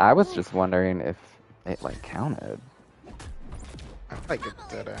 I was just wondering if it like counted. I think it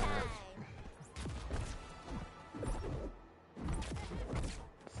didn't.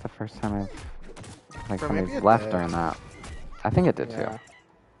 It's the first time I've like So maybe somebody's it left did. during that. I think it did Yeah. too.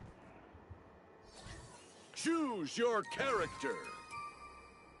 Choose your character.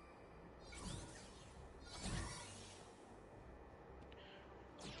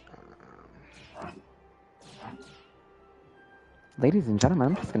 Ladies and gentlemen,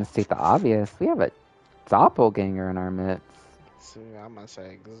 I'm just gonna state the obvious. We have a doppelganger in our midst. See, I'm gonna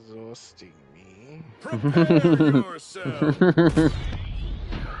say exhausting me. Prepare yourself.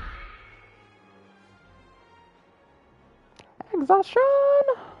 Exhaustion!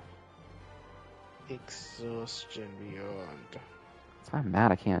 Exhaustion beyond. That's why I'm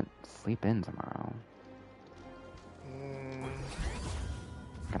mad I can't sleep in tomorrow.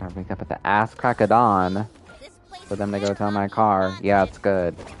 Gotta wake up at the ass crack of dawn for them to go tell my car, yeah, it's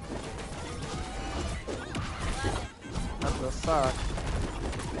good. That does suck.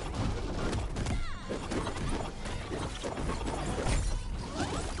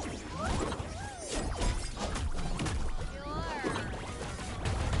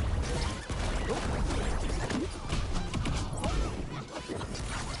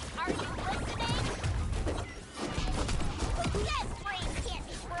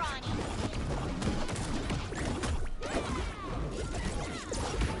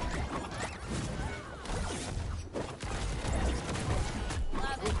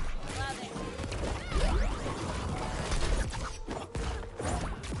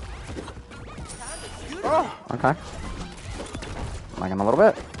 Oh! Okay. Lagging a little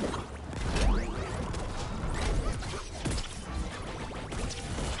bit.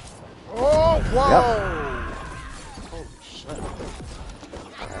 Oh, whoa! Yep. Holy shit.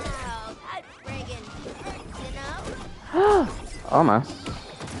 Wow, that friggin' hurts, you know? Almost.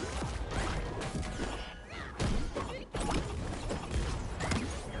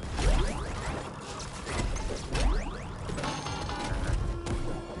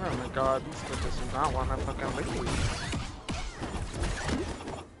 Oh my god, these bitches do not want to fucking leave.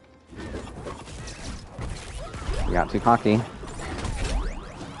 You got too cocky.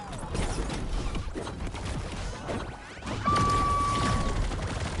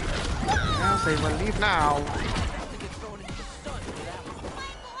 Yeah, say we'll leave now.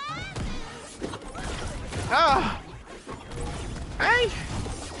 Ah! Hey!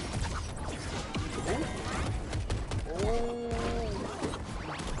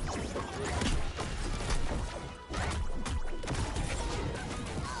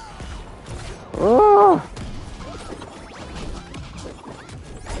 Oh!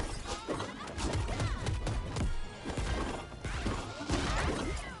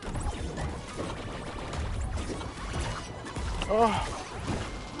 Oh!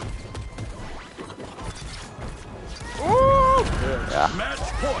 Oh! Yeah. Match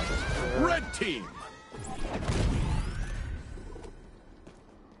point. Red team.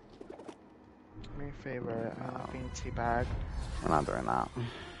 My favorite, being teabagged. We're not doing that.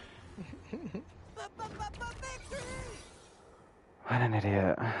 What an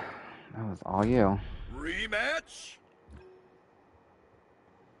idiot. That was all you. Rematch.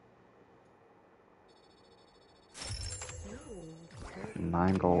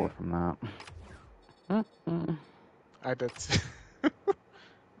 9 gold from that. I did.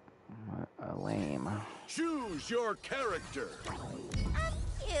 What a lame. Choose your character.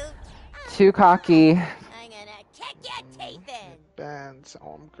 Cute. Too cocky. I'm gonna kick your teeth in. Ben's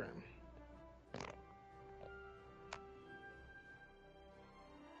Almgren.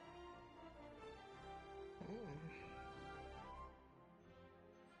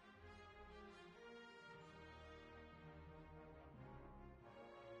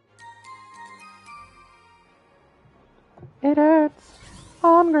 It hurts.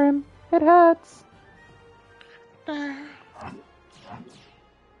 On Grim. It hurts.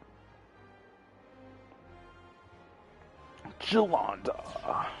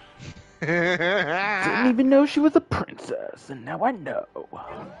 Jolanda. Didn't even know she was a princess, and now I know.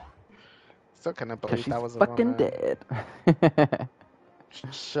 Still couldn't Because believe she's that was a fucking woman. dead.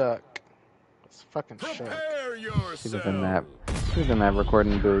 Shook. It's fucking shook. Prepare She was in that. yourself. She was in that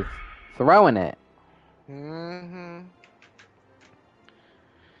recording booth, throwing it. Mm-hmm.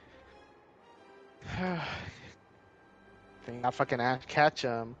 Think I fucking catch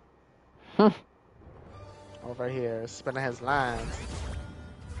him over here, spinning his lines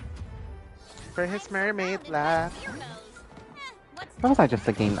for his mermaid laugh. What was I just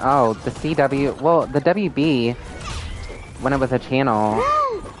thinking? Oh, the CW. Well, the WB. When it was a channel,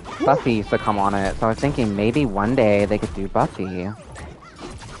 Buffy used to come on it. So I was thinking maybe one day they could do Buffy.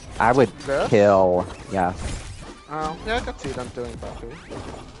 I would This? kill. Yes. Oh, yeah, I could see them doing Buffy.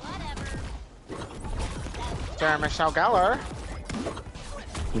 Sarah Michelle Gellar.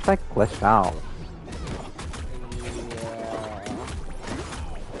 He's like glitched out. Yeah.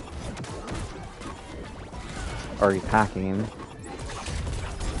 Or he's hacking.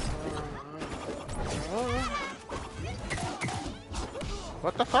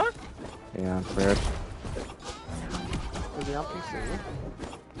 What the fuck? Yeah, it's weird. Is he on PC?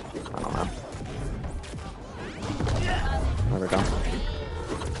 I don't know. There we go.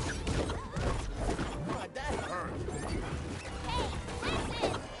 God, that hurt.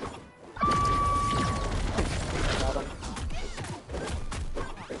 Got him.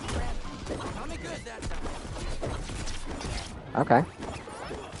 Tommy good that time. Okay.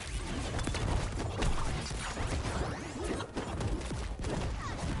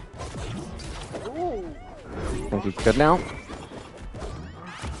 Ooh. Think he's good now?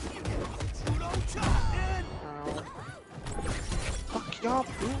 Ow. Fuck y'all,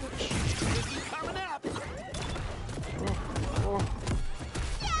 bitch. Coming up. Oh.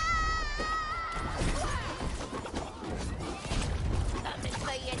 Coming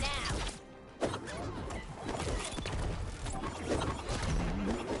for you now.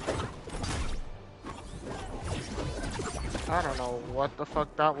 I don't know what the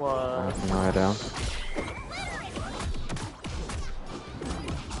fuck that I was. have no idea.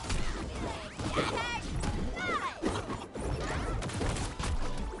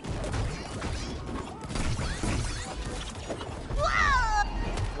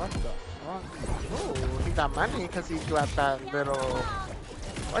 What the fuck? Ooh, he got money because he got that little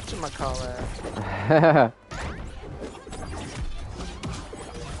whatchamacallit.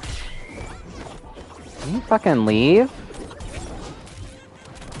 Can you fucking leave?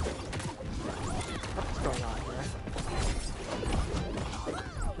 What's going on here?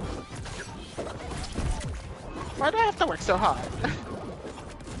 Why do I have to work so hard?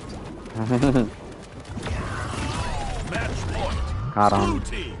 Match point. Got Blue him.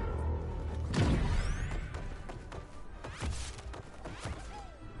 team.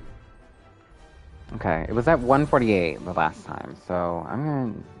 Okay, it was at 148 the last time, so I'm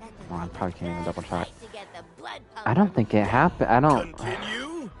gonna. Well, I probably can't even double check. To get the blood I don't think it happened. I don't.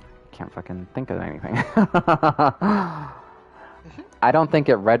 Continue. Can't fucking think of anything. I don't think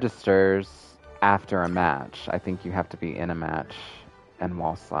it registers after a match. I think you have to be in a match and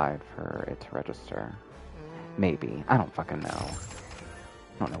wall slide for it to register. Maybe. I don't fucking know.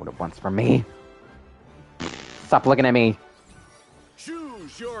 I don't know what it wants from me. Stop looking at me.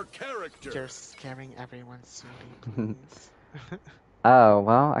 Choose your character. You're scaring everyone, sweetie, please. Oh,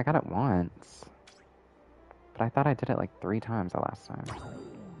 well, I got it once. But I thought I did it like 3 times the last time.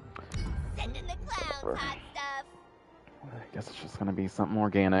 Send in the clowns, hot stuff. I guess it's just gonna be something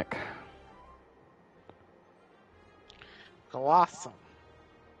organic. Go awesome.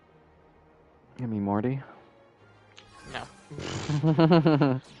 Give me Morty. No.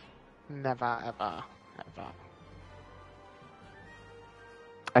 Never, ever, ever.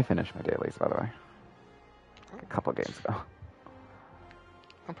 I finished my dailies, by the way. A couple games ago.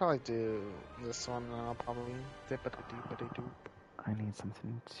 I'll probably do this one, and I'll probably dip-a-da-doop-a-da-doop. I need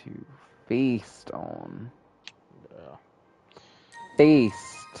something to feast on. Yeah.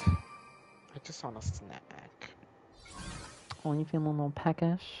 Feast. I just want a snack. Oh, you feeling a little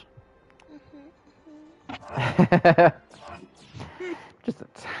peckish? Just a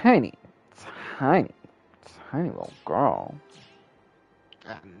tiny, tiny, tiny little girl.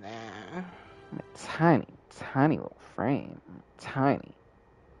 Nah. I'm a tiny, tiny little frame. Tiny,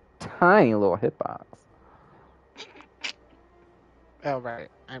 tiny little hitbox. Oh, right.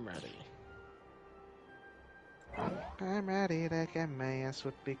 I'm ready. I'm ready to get my ass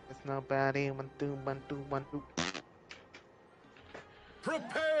whipped because nobody want to.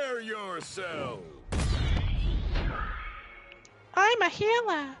 Prepare yourself. I'm a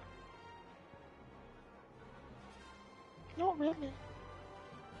healer. Not really.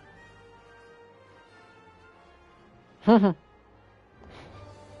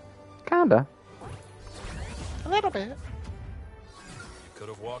 Kinda. A little bit. Could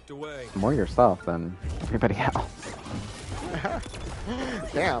have walked away. More yourself than everybody else.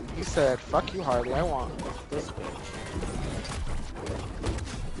 Damn, he said, fuck you, Harley, I want this bitch.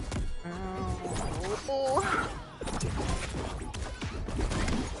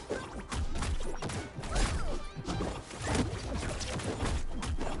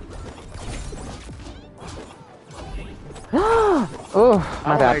 Oh. Oh,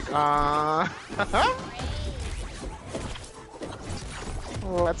 my bad.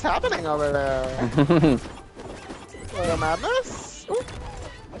 What's happening over there? Little madness? Ooh.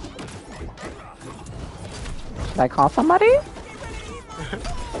 Should I call somebody?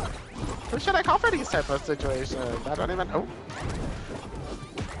 Who should I call for these type of situations? I don't even know.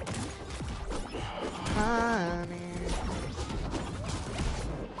 Honey.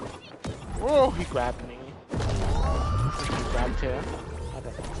 Oh, he grabbed me. He grabbed him. I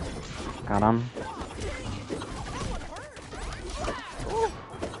don't know. Got him. Ooh.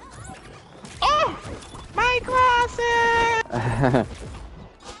 Oh! My glasses!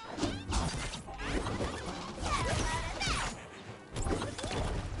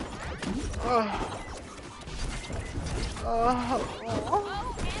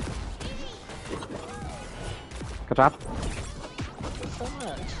 Good job. So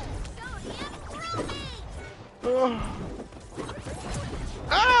much.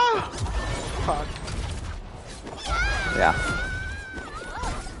 Fuck. Yeah.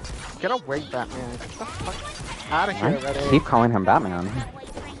 Get away, Batman. Get the fuck out of here I already. keep calling him Batman.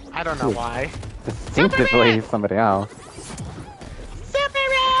 I don't know why. Distinctively he's somebody else.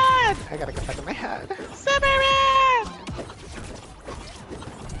 Superman! I gotta get back in my head. Superman!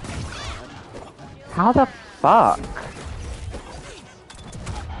 How the fuck?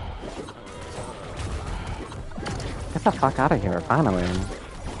 Get the fuck out of here, finally.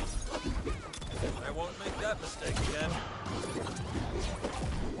 I won't make that mistake again.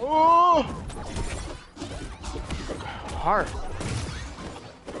 Oh! Heart.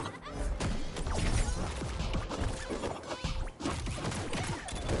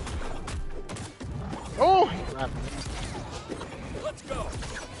 Oh! He grabbed me. Let's go.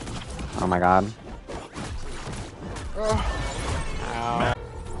 Oh my god. Oh. Ow.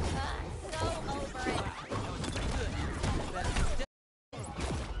 So over it.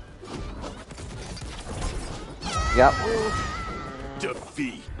 Yep.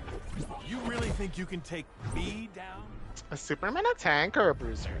 Defeat. You really think you can take me down? A Superman a tank or a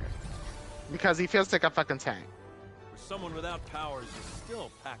bruiser? Because he feels like a fucking tank. For someone without powers, you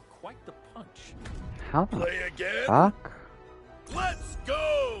still pack quite the punch. How the Play again? fuck? Let's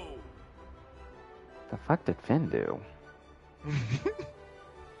go! The fuck did Finn do?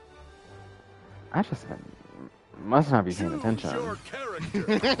 I just must not be paying Choose attention. your character.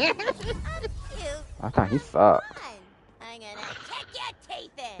 Cute. I thought he sucked. Fun. I'm gonna kick your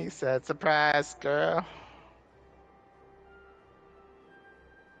teeth in. He said, surprise, girl.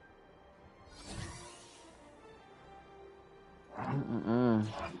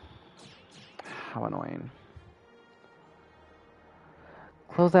 How annoying.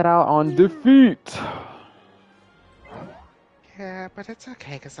 Close that out on defeat. Yeah, but it's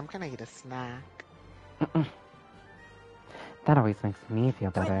okay, because I'm gonna eat a snack. That always makes me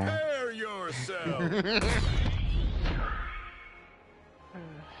feel better. Prepare yourself.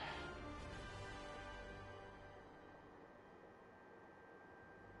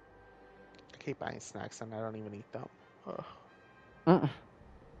 I keep buying snacks and I don't even eat them. Ugh.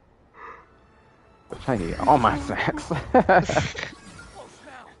 Which I eat all my snacks.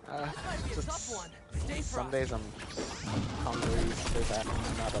 Just some days I'm hungry, some days I'm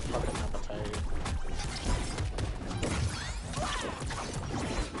not a fucking appetite.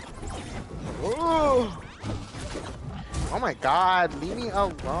 Ooh! Oh my god, leave me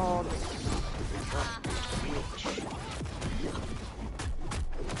alone.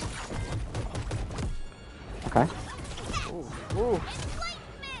 Okay. Ooh, ooh.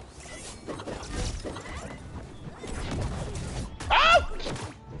 Ah!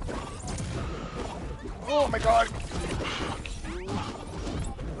 Oh my god.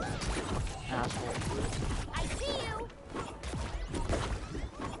 Asshole. I see you.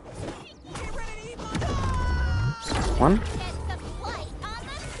 One. Get some light on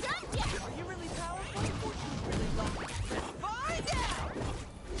the subject. Are you really powerful? Or you really love me? Let's find out.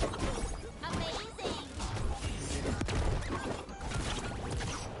 Amazing.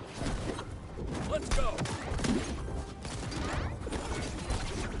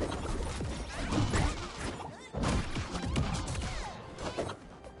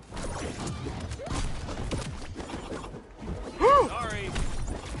 Sorry.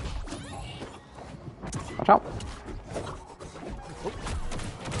 Watch out.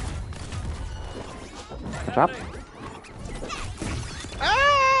 Watch out.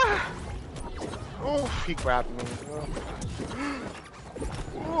 Ah! Oh, he grabbed me.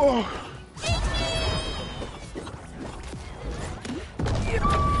 Oh.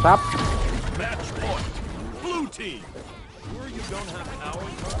 Stop. Match point. Blue team. Sure you don't have power?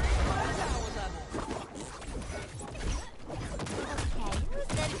 Okay, who's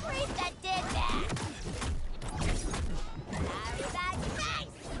the priest that did that? Sorry about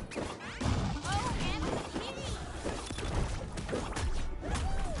nice. OMG.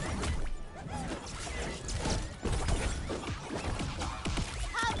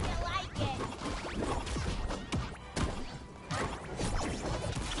 How'd you like it?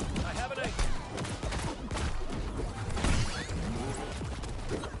 I have an egg.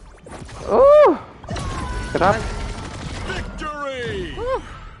 Ooh. Good job. Victory! I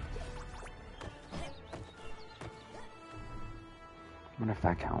wonder if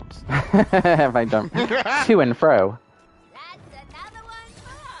that counts. If I jump to and fro. That's another one for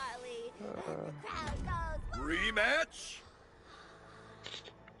Harley. The crowd goes.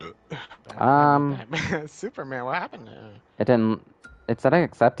 Rematch? Superman, what happened there? It didn't. It said I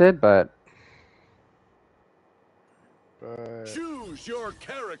accepted, but Choose your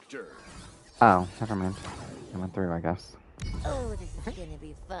character. oh, never mind. I went through, I guess. Oh, this is gonna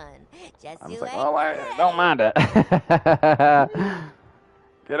be fun. Just I you was like, wait. oh, I don't mind it.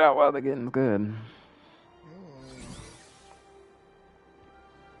 Get out while the getting's good.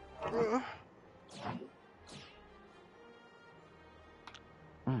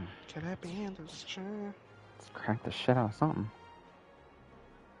 Can I be in this chair? Let's crack the shit out of something.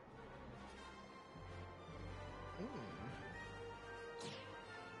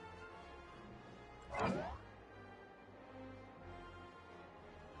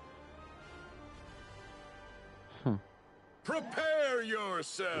 Prepare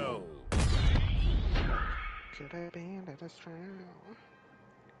yourself. Could I be in this chair?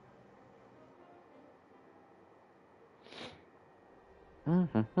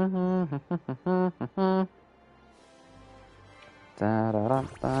 Scale of 1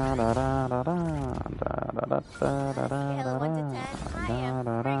 to 10, I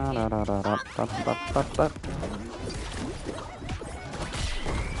am freaking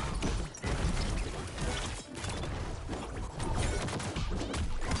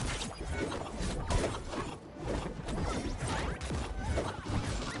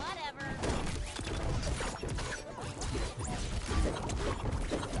whatever.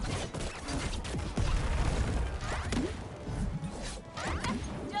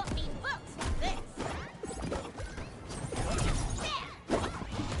 Don't need books for this. There.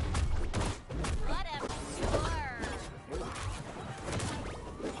 Whatever. Sure.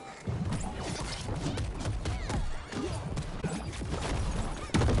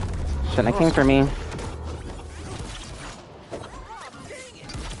 Shouldn't have came for me.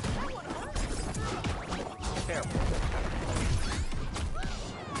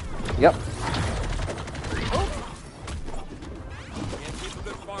 Yep. Can't keep a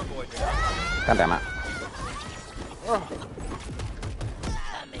good farm boy. God damn it. Coming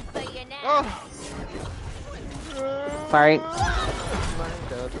for you now. Sorry. My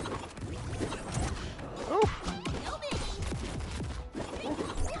God. No biggie.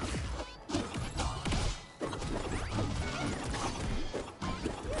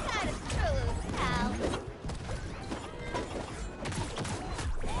 You got a screw loose, pal.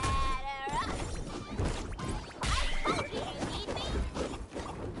 Batter up. I told you need me.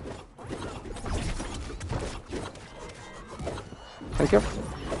 Thank you.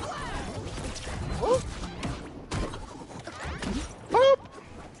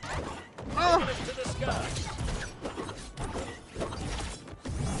 To the sky.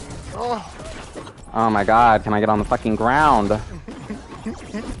 Oh my god, can I get on the fucking ground? Yikes.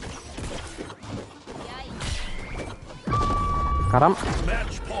 Got him.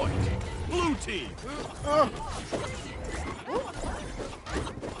 Match point. Blue team.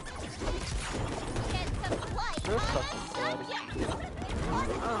 Get some play. This Oh, fucking so daddy. yeah. It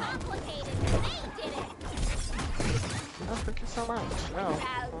wasn't complicated. They did it. Oh, thank you so much. No.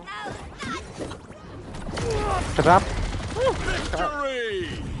 Crowd goes nuts. Good job. Victory!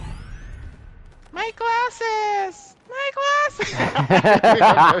 My glasses! My glasses!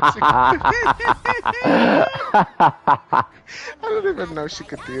 I don't even know she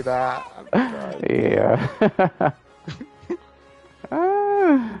could do that. I'm Yeah.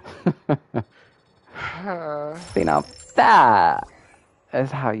 sorry. See now that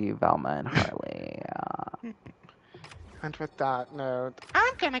is how you Velma and Harley. And with that note,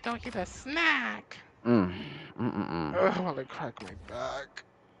 I'm gonna go eat a snack. Mm. While I crack my back.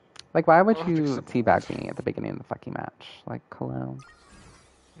 Like, why would Oh, you because teabag me at the beginning of the fucking match? Like, hello?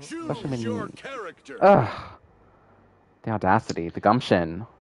 Especially when Choose your you... character. Ugh. The audacity, the gumption.